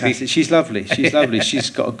nice lady. She's lovely. She's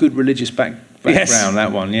got a good religious background.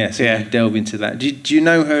 That one, yes. Yeah. Delve into that. Do you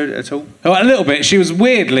know her at all? Oh, a little bit. She was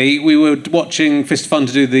weirdly. We were watching Fist of Fun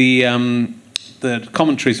to do the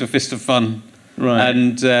commentaries for Fist of Fun. Right.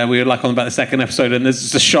 And we were like on about the second episode, and there's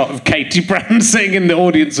just a shot of Katie Brand sitting in the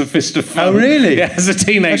audience of Fist of Fun. Oh, really? Yeah, as a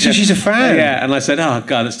teenager. So she's a fan. Yeah, and I said, oh,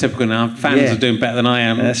 God, that's typical now. Fans are doing better than I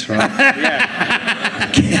am. That's right.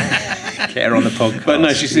 Get her on the podcast. But no,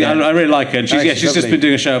 I really like her. And she's just lovely. been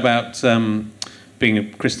doing a show about being a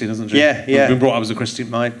Christian, hasn't she? Yeah. Been brought up as a Christian.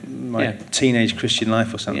 My teenage Christian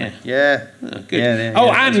life or something. Yeah. Oh, good. And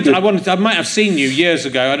I might have seen you years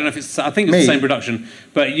ago. I don't know if I think it's the same production,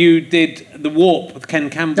 but you did The Warp with Ken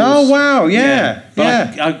Campbell. Oh, wow, yeah.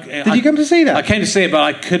 Did you come to see that? I came to see it, but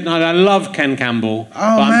I couldn't. I love Ken Campbell, but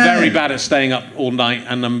I'm very bad at staying up all night,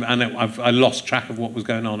 and I lost track of what was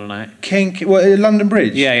going on, and London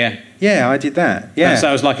Bridge? Yeah. Yeah, I did that. Yeah. So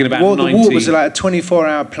I was like in about 90. The Warp was like a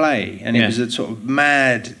 24-hour play, and it was a sort of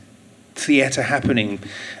mad theatre happening,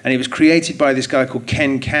 and it was created by this guy called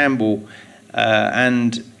Ken Campbell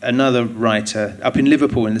and another writer up in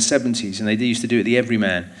Liverpool in the 70s, and they used to do it at the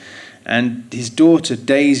Everyman, and his daughter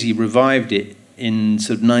Daisy revived it in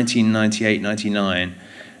sort of 1998, 99,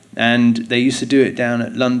 and they used to do it down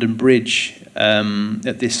at London Bridge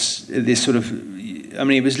at this sort of, I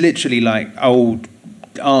mean, it was literally like old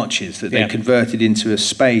arches that they converted into a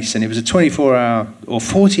space, and it was a 24-hour or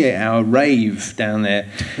 48-hour rave down there,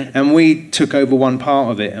 and we took over one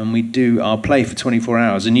part of it, and we'd do our play for 24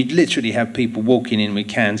 hours, and you'd literally have people walking in with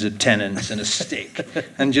cans of Tennent's and a stick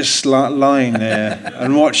and just lying there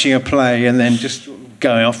and watching a play, and then just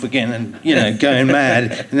going off again and going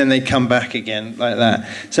mad, and then they'd come back again like that.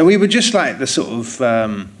 So we were just like the sort of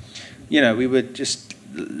we were just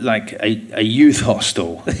like a youth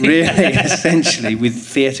hostel, really, essentially, with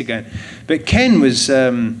theatre going. But Ken was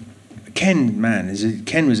a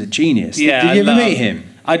genius. Yeah, Did you ever meet him?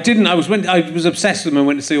 I didn't. I was obsessed with him and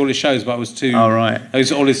went to see all his shows, but I was too. Oh, right.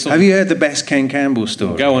 Have you heard the best Ken Campbell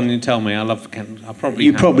story? Go on and tell me. I love Ken.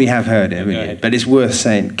 You probably have heard it, haven't you? But it's worth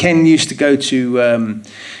saying. Ken used to go to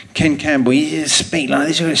Ken Campbell. He used to speak like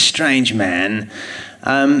this. He was a strange man.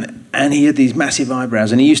 And he had these massive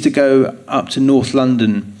eyebrows, and he used to go up to North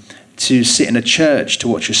London to sit in a church to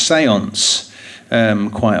watch a séance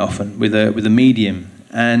quite often with a medium.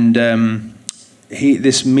 And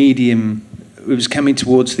this medium, it was coming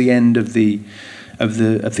towards the end of the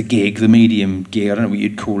gig, the medium gig. I don't know what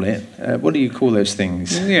you'd call it. What do you call those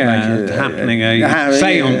things? Yeah, happening a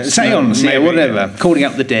séance. Séance, whatever. Calling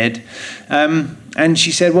up the dead. And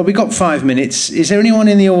she said, well, we've got 5 minutes. Is there anyone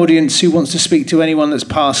in the audience who wants to speak to anyone that's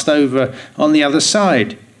passed over on the other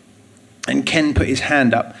side? And Ken put his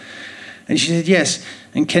hand up. And she said, yes.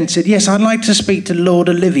 And Ken said, yes, I'd like to speak to Lord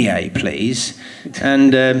Olivier, please.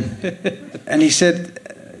 And she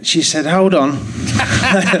said, hold on.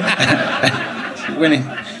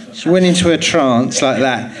 She went into a trance like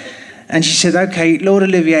that. And she said, okay, Lord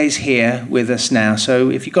Olivier's here with us now, so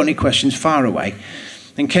if you've got any questions, fire away.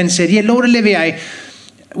 And Ken said, yeah, Lord Olivier,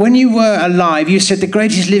 when you were alive, you said the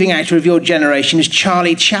greatest living actor of your generation is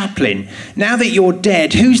Charlie Chaplin. Now that you're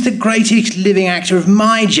dead, who's the greatest living actor of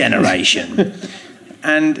my generation?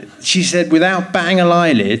 And she said, without batting an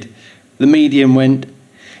eyelid, the medium went,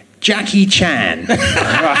 Jackie Chan.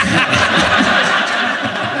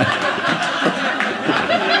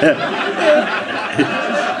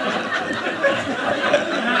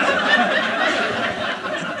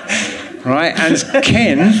 Right, and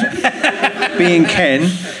Ken, being Ken,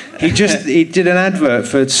 he did an advert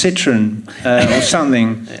for Citroen or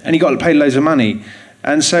something, and he got paid loads of money,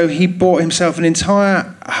 and so he bought himself an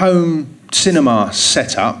entire home cinema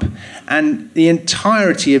setup and the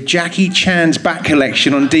entirety of Jackie Chan's back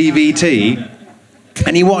collection on DVD,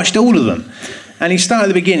 and he watched all of them, and he started at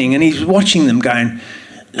the beginning, and he's watching them going,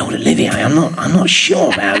 Lord Olivier, I'm not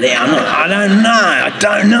sure about this. I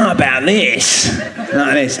don't know about this.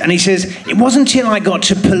 Like this. And he says, it wasn't until I got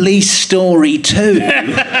to Police Story 2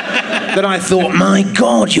 that I thought, my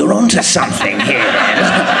God, you're onto something here.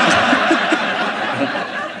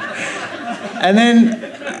 And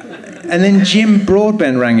then Jim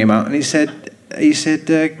Broadbent rang him up and he said,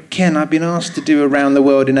 Ken, I've been asked to do Around the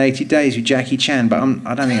World in 80 Days with Jackie Chan, but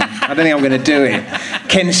I don't think I'm going to do it.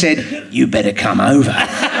 Ken said, you better come over.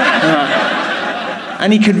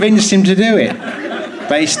 And he convinced him to do it.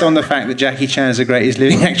 based on the fact that Jackie Chan is the greatest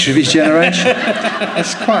living actor of his generation.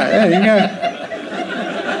 That's quite. There you go.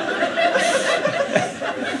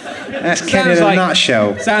 That's Ken in a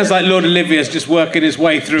nutshell. Sounds like Lord Olivier's just working his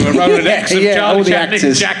way through a Rolodex of Charlie all the Chaplin,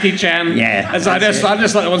 actors. Jackie Chan. Yeah, I just like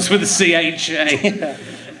the ones with the CHA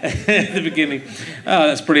at the beginning. Oh,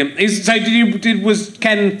 that's brilliant. Was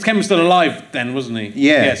Ken was still alive then, wasn't he?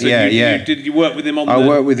 Yeah. Did you work with him on? I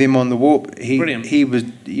worked with him on the warp. Brilliant. He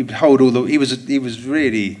would hold all the. He was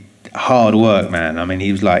really hard work, man. I mean,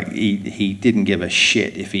 he was like he didn't give a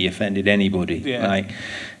shit if he offended anybody. Yeah. Like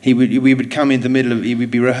we would come in the middle of. He would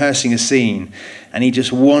be rehearsing a scene, and he'd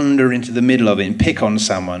just wander into the middle of it and pick on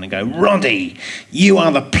someone and go, "Roddy, you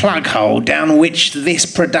are the plug hole down which this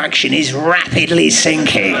production is rapidly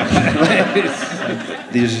sinking."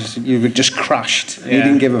 You were just crushed. Yeah. He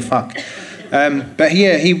didn't give a fuck. But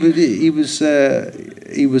yeah, he was a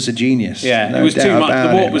genius. Yeah, no it was too doubt much. about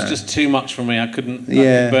The Warp it, was man. just too much for me. I couldn't.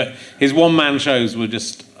 Yeah. But his one-man shows were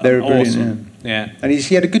just They were brilliant, awesome. Yeah. And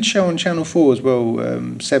he had a good show on Channel 4 as well,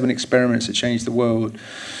 7 Experiments That Changed the World, which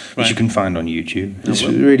Right. you can find on YouTube. Oh, It's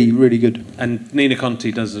well. really, really good. And Nina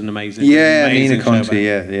Conti does an amazing. Yeah, amazing Nina Conti,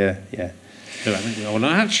 show back. yeah. So I think we all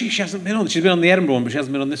know. She hasn't been on. She's been on the Edinburgh one, but she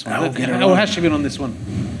hasn't been on this one. Oh, get her Oh, on. has she been on this one?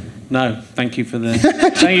 No. Thank you for the.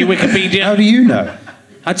 Thank you, Wikipedia. How do you know?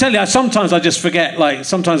 I tell you, sometimes I just forget. Like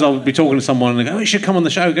sometimes I'll be talking to someone and they go, "Oh, you should come on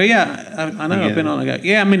the show." I go, "Yeah, I know. Yeah. I've been on." I go,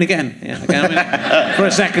 "Yeah, I'm in again." Yeah, okay, I'm in for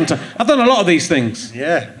a second time. I've done a lot of these things.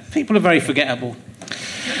 Yeah. People are very forgettable.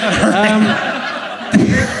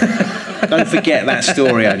 Don't forget that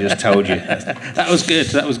story I just told you. That was good.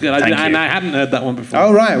 Thank you. And I hadn't heard that one before.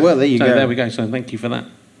 Oh, right. Well, there you So go. there we go. So thank you for that.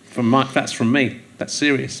 That's from me. That's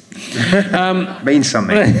serious. Means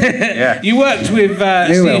something. Yeah. You worked with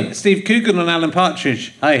You will. Steve Coogan on Alan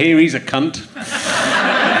Partridge. I hear he's a cunt.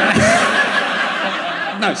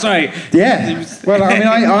 No, sorry. Yeah. Well, I mean,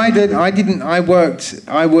 I didn't. I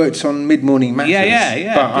worked on Mid Morning Matters.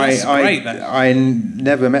 Yeah. But That's great, that. I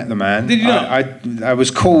never met the man. Did you not? I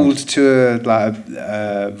was called to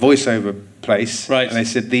a voiceover place. Right. And they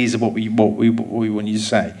said these are what we want you to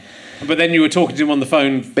say. But then you were talking to him on the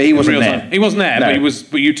phone. But he wasn't in real there. time. He wasn't there. No.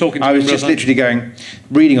 But you talking to I him was in real just time? literally going,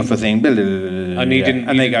 reading off a thing. Blah, blah, blah, blah, blah, And you didn't-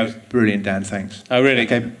 And you they didn't- go, brilliant, Dan, thanks. Oh, really?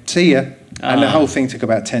 Okay, see ya. And the whole thing took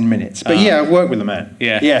about 10 minutes. But yeah, I worked with the man.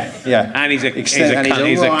 Yeah. Yeah. And he's a And cunt.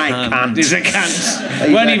 he's a right cunt. He's a cunt.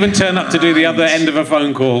 He's Won't a even turn up to do the other end of a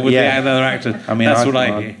phone call with the other actor. I mean, that's what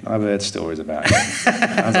I hear. I've heard stories about him,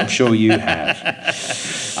 as I'm sure you have.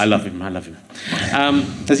 I love him.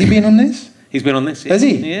 Has he been on this? He's been on this. Yeah. Has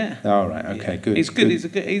he? Yeah. All right. Okay. Good. He's good. He's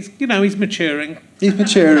he's maturing. He's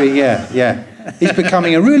maturing. Yeah. He's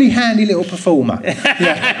becoming a really handy little performer.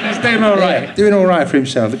 Yeah. He's doing all right. Yeah, doing all right for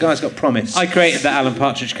himself. The guy's got promise. I created that Alan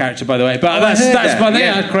Partridge character, by the way. But Oh, I heard that's that, by the way.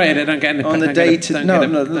 yeah. I created it. Don't get any On the don't day get to don't no, get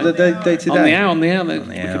no, the day to on day. the hour, the hour.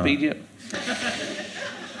 Wikipedia.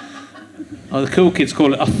 Oh, the cool kids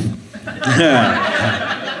call it.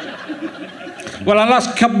 Well, I'll ask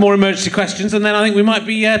a couple more emergency questions, and then I think we might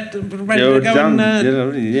be ready to go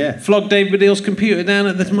and flog David Baddiel's computer down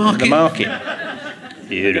at the market. The market.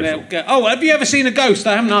 Beautiful. Oh, have you ever seen a ghost?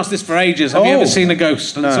 I haven't asked this for ages. Have you ever seen a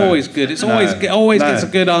ghost? And it's No. always good. It's No. always No. gets a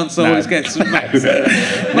good answer. No. Always gets an amazing.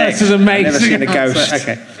 Next. That's an amazing. I've never seen a answer. ghost.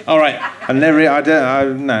 Okay. All right. I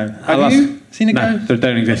don't. No. Have you seen a No, ghost? they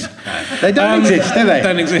don't exist. They don't exist, do they?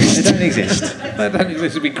 Don't exist. They don't exist. They don't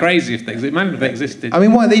exist. It'd be crazy if they existed. Imagine if they existed. I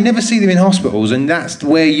mean, what? They never see them in hospitals, and that's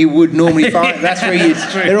where you would normally find. That's where you.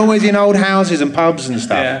 That's true. They're always in old houses and pubs and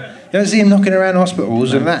stuff. Yeah. You don't see them knocking around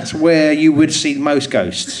hospitals, and that's where you would see most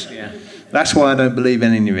ghosts. Yeah. That's why I don't believe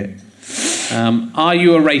in any of it. Are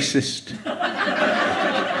you a racist?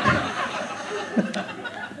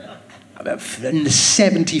 About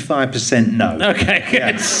 75% no. Okay,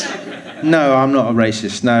 good. No, I'm not a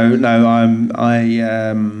racist. No,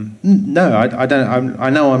 I don't. I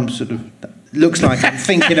know I'm sort of. Looks like I'm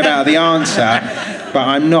thinking about the answer, but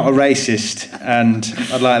I'm not a racist, and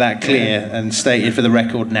I'd like that clear and stated for the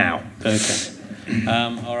record now. Okay.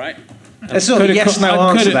 All right. It's sort of a yes/no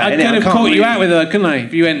answer. I could have caught you out with her, couldn't I?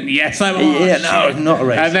 If you went, yes, I'm a Yeah, no, not a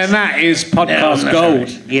racist. And then that is podcast No, gold.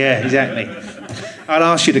 Yeah, exactly. I'd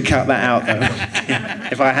ask you to cut that out, though.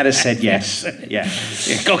 If I had have said yes. Yeah.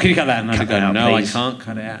 God, can you cut that? And I'd Cut go, that out, no, please. I can't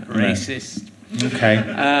cut it out. No. Racist. Okay.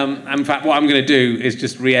 In fact, what I'm going to do is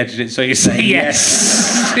just re-edit it so you say yes.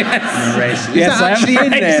 I'm a racist. Yes, Is that I am actually in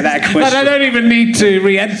there, racist. that But question? I don't even need to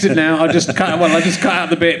re-edit it now. I'll just cut out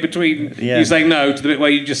the bit between Yeah. you saying no to the bit where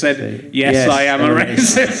you just said, yes, I am a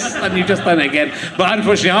racist. And you've just done it again. But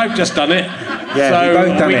unfortunately, I've just done it. Yeah, so we've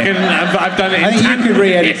both done it. I've done it. I think you could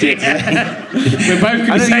re-edit it. We're both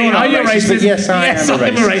going I to know say, you're not are you racist, but racist? yes, I am a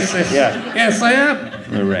racist. racist. Yeah. Yes, I am.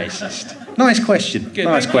 I'm a racist. Nice question. Good,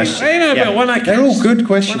 nice thank you. question. You know, but when I They're all good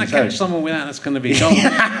questions. When I catch someone with that, that's going to be gold.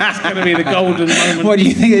 It's going to be the golden moment. What do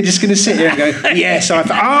you think? They're just going to sit here and go, yes, I'm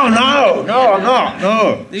not,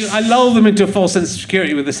 no. I lull them into a false sense of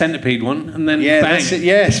security with the centipede one, and then Yeah, bang. that's it.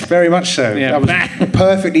 Yes, very much so. Yeah, I was bang.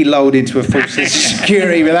 perfectly lulled into a false sense of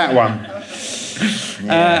security with that one.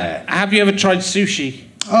 Yeah. Have you ever tried sushi?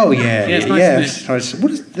 Oh yeah, Yeah, it's nice, yeah. isn't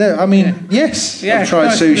What is that? I mean, yes, Yeah, I've tried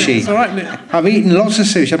nice, sushi. it's all right, isn't it? I've eaten lots of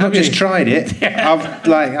sushi. I've not Have just you? tried it. Yeah.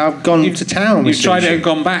 I've gone to town with You've tried sushi. it and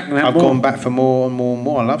gone back. And had I've more. gone back for more and more and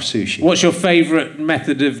more. I love sushi. What's your favourite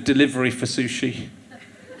method of delivery for sushi?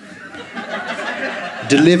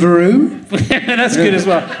 Deliveroo? That's good as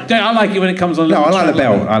well. I like it when it comes on. No, I like the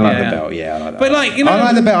little belt. I like yeah. the belt. Yeah, I like that. But like, you know, I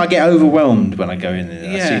like the belt. I get overwhelmed when I go in there.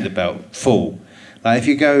 I Yeah. see the belt full. Like if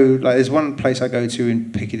you go, like there's one place I go to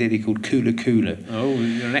in Piccadilly called Kula Kula. Oh,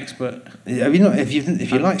 you're an expert. Have you not? If you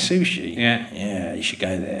like sushi, Yeah. you should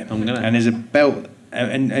go there. I'm gonna. And there's a belt,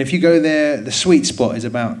 and if you go there, the sweet spot is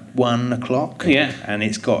about 1 o'clock. Yeah. And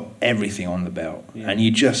it's got everything on the belt, Yeah. and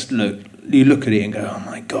you just look at it and go, oh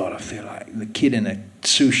my god, I feel like the kid in a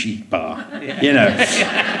sushi bar. Yeah. You know,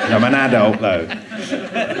 I'm an adult though.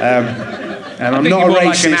 And I'm think not you're a more like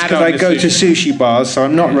an racist because adult I in a go to sushi bars, so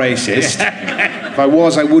I'm not racist. If I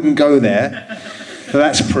was, I wouldn't go there. So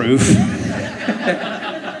that's proof.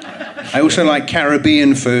 I also like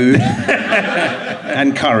Caribbean food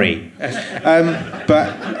and curry. But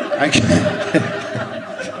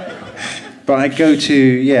I go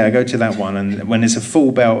to that one, and when it's a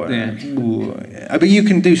full belt, but you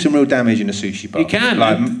can do some real damage in a sushi bar. You can,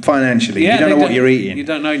 like financially. Yeah, you don't know what you're eating. You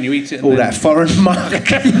don't know, and you eat it. And All then- that foreign muck.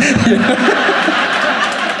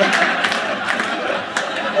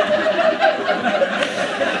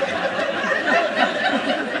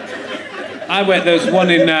 I went. There was one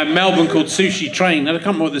in Melbourne called Sushi Train. I can't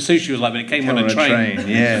remember what the sushi was like, but it came on a train.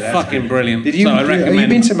 Yeah, that's Fucking brilliant. Did you? So I recommend. Have you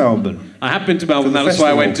been to Melbourne? I have been to Melbourne. For the That's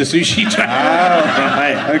why I festival? went to Sushi Train. Oh,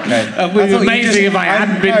 right, okay. It would be amazing if I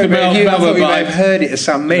hadn't been to Melbourne. I thought you but might have heard it as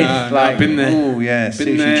some myth. No, I've been there. Oh, yeah, Been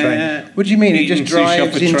sushi there. train. What do you mean? It Eating just sushi off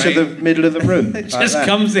drives a into train. the middle of the room? It just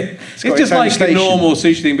comes in. It's got just its own like station. a normal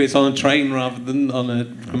sushi thing, but it's on a train rather than on a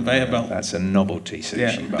conveyor belt. That's a novelty sushi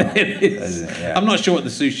Yeah. bar. It is. Isn't it? Yeah. I'm not sure what the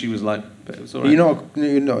sushi was like, but it was all right. You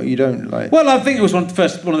don't like. Well, I think it was one of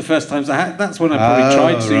the first times I had. That's when I probably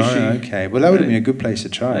tried sushi. Right, okay. Well, that would have been a good place to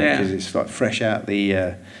try it Yeah. because it's like fresh out the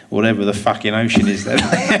whatever the fucking ocean is there.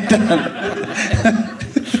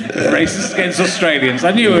 Racist against Australians.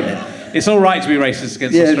 I knew it's all right to be racist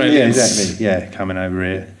against Yeah, Australians. exactly. Yeah, coming over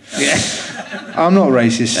here. Yeah. I'm not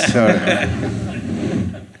racist. So.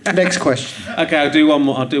 Next question. Okay, I'll do one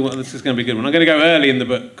more. This is going to be a good one. I'm going to go early in the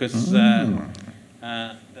book because that'll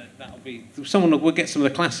be we'll get some of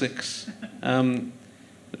the classics.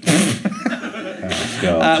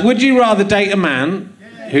 God. Would you rather date a man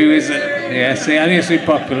who is I need to be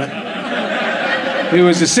popular, who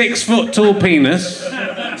is a 6 foot tall penis?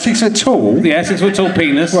 6 foot tall? Yeah, 6 foot tall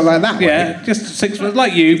penis. Well, like that way? Yeah, just 6 foot,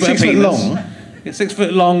 like you, but 6 a foot penis. long? Yeah, 6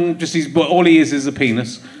 foot long, but all he is a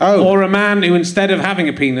penis. Oh. Or a man who, instead of having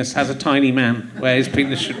a penis, has a tiny man where his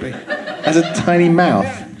penis should be. Has a tiny mouth.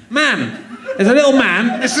 Man. There's a little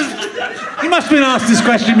man. You must have been asked this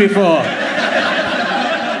question before.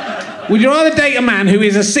 Would you rather date a man who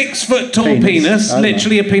is a 6 foot tall penis, Okay.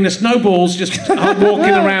 literally a penis, no balls, just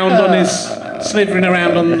walking around on his, slithering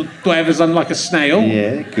around on whatever's on like a snail?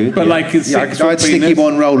 Yeah, good. But yeah. like his Yeah, 6 foot I'd stick penis. him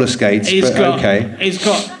on roller skates, He's but got, okay.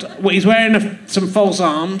 he's wearing some false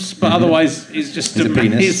arms, but otherwise he's just He's a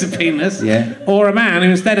penis. He's a penis. Yeah. Or a man who,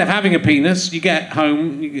 instead of having a penis, you get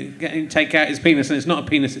home, you take out his penis, and it's not a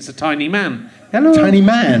penis, it's a tiny man. Hello. Tiny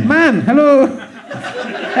man. Man, hello.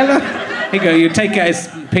 Hello. Here you go, you take out his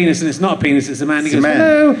penis, and it's not a penis, it's a man. He It's a goes, man.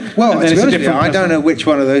 hello. Well, And to then be it's a honest with you, different I don't person. know which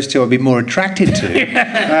one of those two I'd be more attracted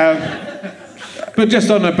to. But just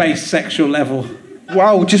on a base sexual level.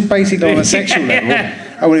 Well, just basically on a sexual level,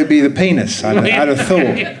 how would it be the penis? I'd have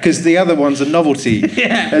thought. Because the other one's a novelty,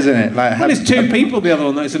 Yeah. isn't it? Like, Well, it's two people, the other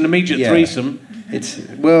one, though. It's an immediate Yeah. threesome.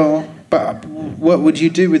 But what would you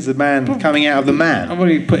do with the man coming out of the man? I've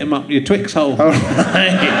already put him up your Twix hole. Oh,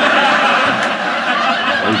 right.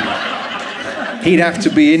 He'd have to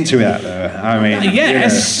be into that, though. I mean,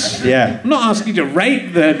 Yes. you know, yeah. I'm not asking you to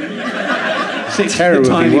rate the Terrible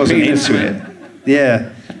if tiny he wasn't penis, into man. it. Yeah.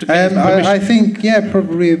 to get his permission. I think,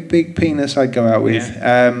 probably a big penis I'd go out with.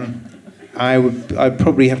 Yeah. I'd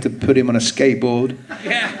probably have to put him on a skateboard.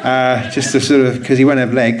 Yeah. Just to sort of, because he won't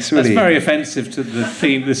have legs, will That's he? very offensive to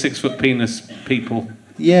the 6 foot penis people.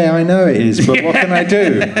 Yeah, I know it is, but what can I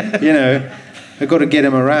do? You know, I've got to get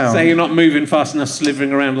him around. Say you're not moving fast enough,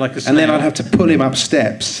 slithering around like a snail. And then I'd have to pull him up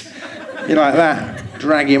steps. You like that?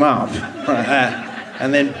 drag him up like that.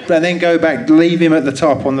 And then go back, leave him at the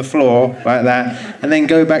top on the floor like that, and then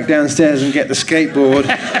go back downstairs and get the skateboard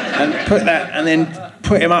and then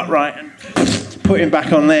put him upright and put him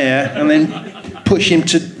back on there, and then push him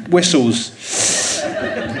to Whistles,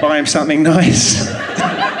 buy him something nice.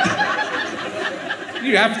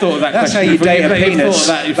 You have thought of that. That's how you date a penis.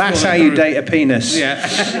 That's how you date a penis. Yeah,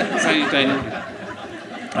 that's how you date it.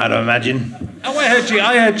 I'd imagine. Oh, I heard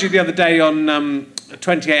you the other day on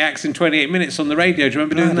 28 acts in 28 minutes on the radio. Do you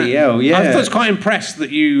remember doing Bloody that? hell, yeah. I was quite impressed that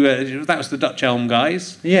you... that was the Dutch Elm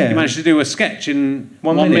guys. Yeah. You managed to do a sketch in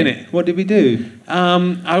 1 minute. What did we do?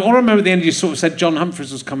 I remember at the end you sort of said John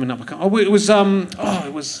Humphries was coming up. Damn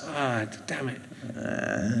it.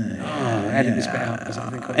 Edit this bit out.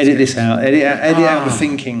 Edit this out. Edit out the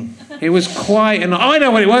thinking. It was quite an... I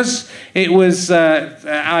know what it was. It was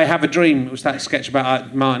I Have a Dream. It was that sketch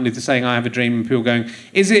about Martin Luther saying I have a dream and people going,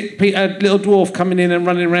 is it a little dwarf coming in and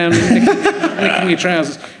running around and licking your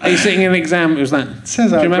trousers? Are you sitting in an exam? It was that.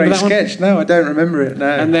 Sounds like a great sketch. No, I don't remember it. No.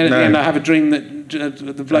 And then at the end I have a dream that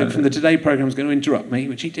the bloke from the Today programme was going to interrupt me,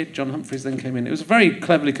 which he did. John Humphries then came in. It was a very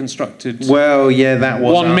cleverly constructed... Well, yeah, that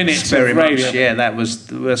was... 1 minute very of radio. much. Yeah,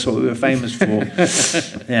 that's what we were famous for.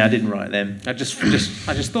 Yeah, I didn't write them. I just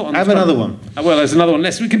thought on I have the spot. another one. Well, there's another one.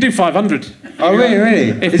 We can do 500. Oh, really?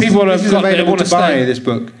 If people have got that want to buy stay, this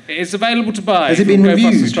book. it's available to buy. Has it been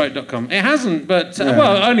reviewed? GoFasterStrike.com. It hasn't, but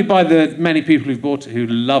well, only by the many people who've bought it who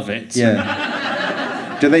love it.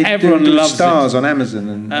 Yeah. Do they Everyone do loves stars it. on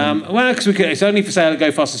Amazon? Well, because it's only for sale at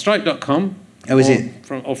GoFasterStrike.com. Oh, is it?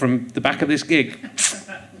 From the back of this gig.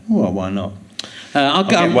 Well, why not?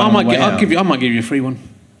 I might give you a free one.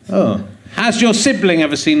 Oh. Has your sibling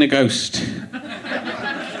ever seen a ghost?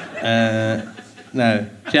 No.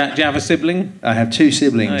 Do you have a sibling? I have two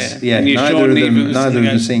siblings. Oh, yeah. And neither of them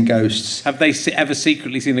have seen ghosts. Have they ever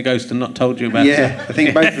secretly seen a ghost and not told you about it? Yeah, I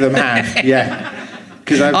think both of them have. Yeah.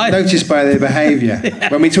 Because I've noticed by their behaviour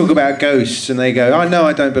when we talk about ghosts and they go, "Oh no,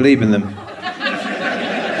 I don't believe in them."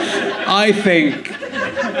 I think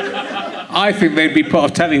they'd be put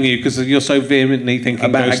off telling you because you're so vehemently thinking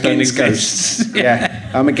about ghosts don't against exist. ghosts.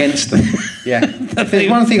 Yeah, I'm against them. Yeah. If there's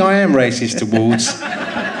one thing I am racist towards,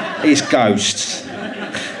 it's ghosts.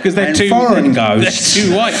 Because they're too foreign ghosts. They're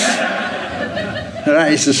too white.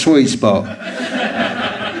 That is the sweet spot.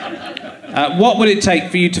 What would it take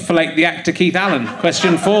for you to fillet the actor Keith Allen?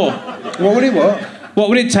 Question 4. What would it what? What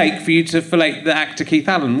would it take for you to fillet the actor Keith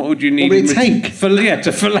Allen? What would you need? What would it take? To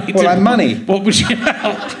fillet Well, like money. What would you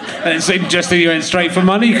have? It's interesting you went straight for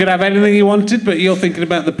money. You could have anything you wanted, but you're thinking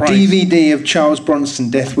about the price. DVD of Charles Bronson,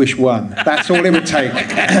 Death Wish 1. That's all it would take.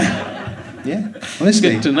 Yeah,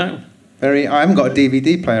 honestly. Good to know. I haven't got a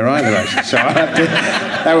DVD player either, actually, so I have to,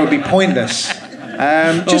 that would be pointless.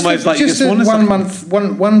 Just a 1 month,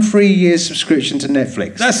 one 3 year subscription to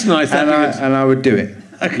Netflix. That's nice. And I would do it.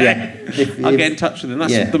 Okay. Yeah. I'll get in touch with them.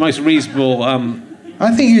 That's the most reasonable...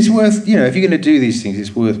 I think it's worth, if you're going to do these things,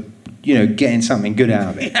 it's worth, getting something good out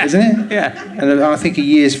of it, isn't it? Yeah. And I think a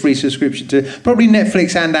year's free subscription to probably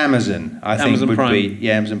Netflix and Amazon, I think Amazon would Prime. be...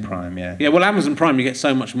 Yeah, Amazon Prime, yeah. Yeah, well, Amazon Prime, you get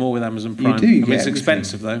so much more with Amazon Prime. You do, I mean, it's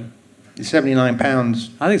expensive, though. It's £79.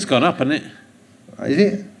 I think it's gone up, hasn't it? Is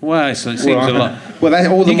it? Well, it seems a lot. Well, that's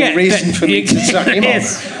all the more reason for me to suck him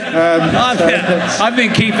off. I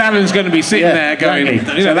think Keith Allen's going to be sitting there going,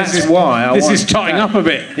 exactly. That's why this is totting up a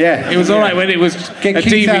bit. Yeah. It was all right when it was Get a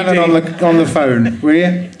Keith DVD. Allen on the phone, will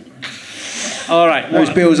you? All right.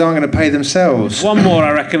 Those bills aren't going to pay themselves. One more,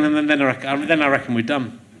 I reckon, and then I reckon we're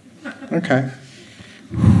done. Okay.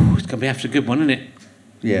 It's going to be after a good one, isn't it?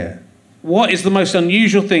 Yeah. What is the most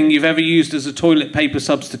unusual thing you've ever used as a toilet paper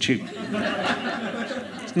substitute?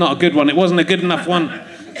 It's not a good one. It wasn't a good enough one. You're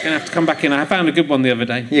going to have to come back in. I found a good one the other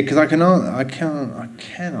day. Yeah, because I can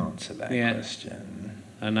answer that question.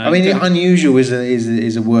 I know. I mean, unusual is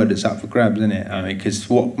a word that's up for grabs, isn't it? I mean, because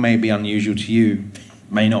what may be unusual to you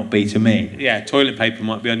may not be to me. Yeah, toilet paper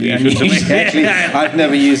might be unusual to me. Exactly. I've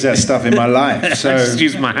never used that stuff in my life, so... I just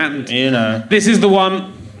use my hand. This is the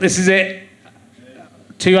one. This is it.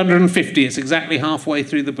 250. It's exactly halfway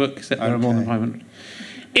through the book, except there are more than 500.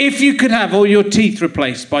 If you could have all your teeth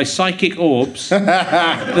replaced by psychic orbs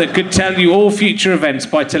that could tell you all future events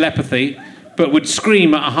by telepathy, but would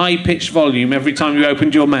scream at a high-pitched volume every time you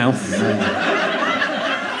opened your mouth,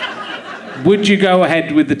 would you go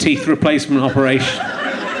ahead with the teeth replacement operation?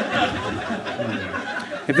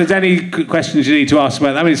 If there's any questions you need to ask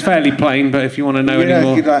about that, I mean, it's fairly plain, but if you want to know any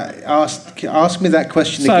more... ask me that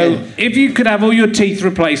question again. So, if you could have all your teeth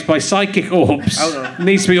replaced by psychic orbs, it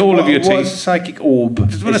needs to be all of your teeth. What's a psychic orb?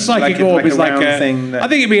 What a psychic orb is like a... thing I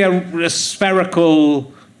think it'd be a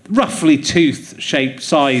spherical roughly tooth-shaped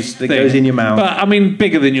size That thing. goes in your mouth. But, I mean,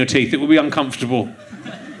 bigger than your teeth. It would be uncomfortable.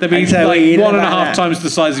 They'd be And so like you know 1.5 that. times the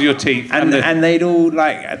size of your teeth. And they'd all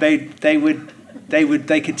like they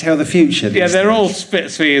could tell the future. Yeah, these they're things. all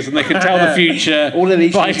spheres, and they can tell the future. All of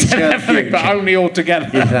these by things can tell the everything, but future. only all together.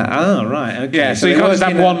 Is that, oh, right, okay. Yeah, so you they can't work just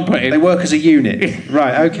have in one put in. They work as a unit.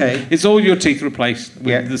 Right, okay. It's all your teeth replaced with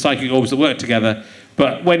Yeah. the psychic orbs that work together.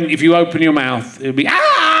 But if you open your mouth, it'll be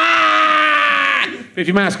ah! If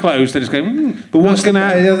your mouth's closed, then it's going. But what's going to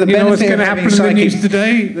happen? You know what's going to happen in the news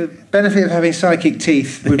today? The benefit of having psychic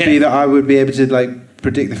teeth would be that I would be able to like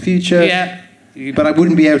predict the future. Yeah. But I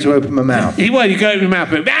wouldn't be able to open my mouth. Well, you go open your mouth,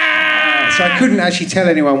 but ah! So I couldn't actually tell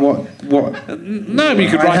anyone what. No, but you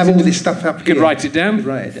could I write have it. all this stuff up. You could here. write it down,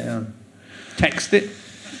 Write it down. text it,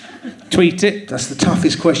 tweet it. That's the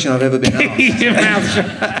toughest question I've ever been asked. Your mouth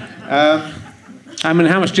shut. I mean,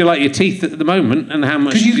 how much do you like your teeth at the moment, and how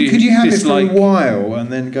much Could do you have dislike? it for a while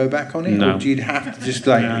and then go back on it, No. or do you have to just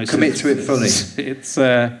like commit to it fully? It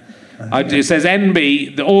says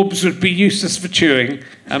NB. The orbs would be useless for chewing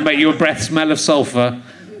and make your breath smell of sulphur,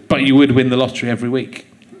 but you would win the lottery every week.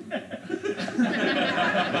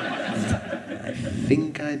 I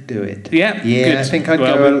think I'd do it. Yeah, Yeah, good. I think I'd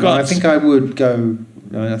Well, go. we've got- I think I would go.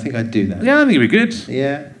 No, I think I'd do that. Yeah, I think it'd be good.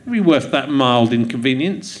 Yeah, It'd be worth that mild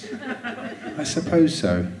inconvenience. I suppose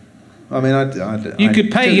so. I mean, You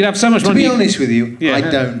could pay. You'd have so much To money. be honest with you, Yeah. I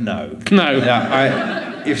don't know. No.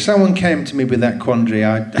 If someone came to me with that quandary,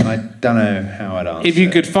 I don't know how I'd answer. If you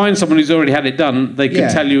could find someone who's already had it done, they could Yeah.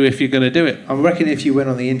 tell you if you're going to do it. I reckon if you went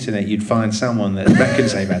on the internet, you'd find someone that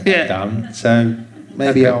reckons they've had Yeah. that done. So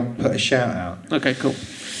maybe Okay. I'll put a shout out. Okay, cool.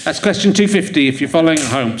 That's question 250 if you're following at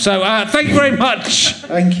home. So thank you very much.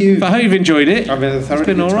 Thank you. I hope you've enjoyed it. I've had a thorough It's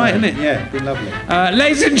been all right, time. hasn't it? Yeah, it's been lovely.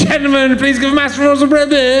 Ladies and gentlemen, please give a massive applause and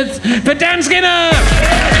brothers for Dan Skinner.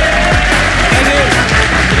 Thank you.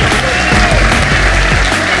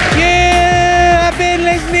 Yeah, I've been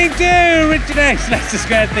listening to Richard X Leicester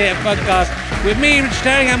Square Theatre podcast with me, Richard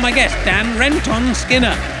Herring, and my guest, Dan Renton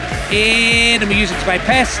Skinner. The music's by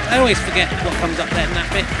Pest. I always forget what comes up there in that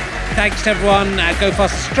bit. Thanks to everyone at Go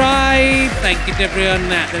Faster Strive. Thank you to everyone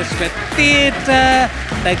at the Leicester Square Theatre.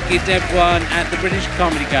 Thank you to everyone at the British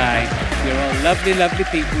Comedy Guide. You're all lovely, lovely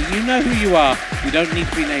people. You know who you are. You don't need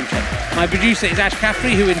to be name-checked. My producer is Ash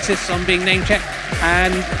Caffrey, who insists on being name-checked.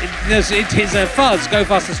 And it is a fuzz,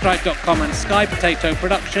 gofasterstripe.com and Sky Potato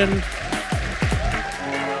Production.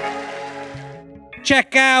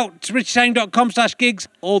 Check out richardherring.com/gigs.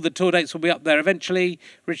 All the tour dates will be up there eventually.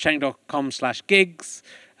 richardherring.com/gigs.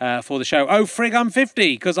 For the show. Oh, frig, I'm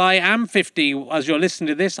 50, because I am 50 as you're listening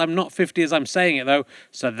to this. I'm not 50 as I'm saying it, though,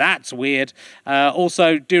 so that's weird.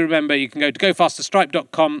 Also, do remember you can go to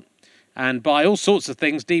gofasterstripe.com and buy all sorts of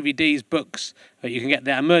things, DVDs, books. You can get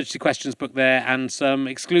the emergency questions book there and some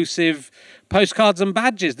exclusive postcards and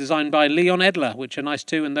badges designed by Leon Edler, which are nice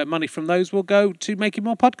too, and the money from those will go to making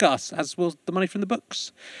more podcasts, as will the money from the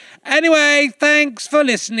books. Anyway, thanks for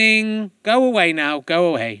listening. Go away now. Go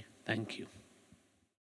away. Thank you.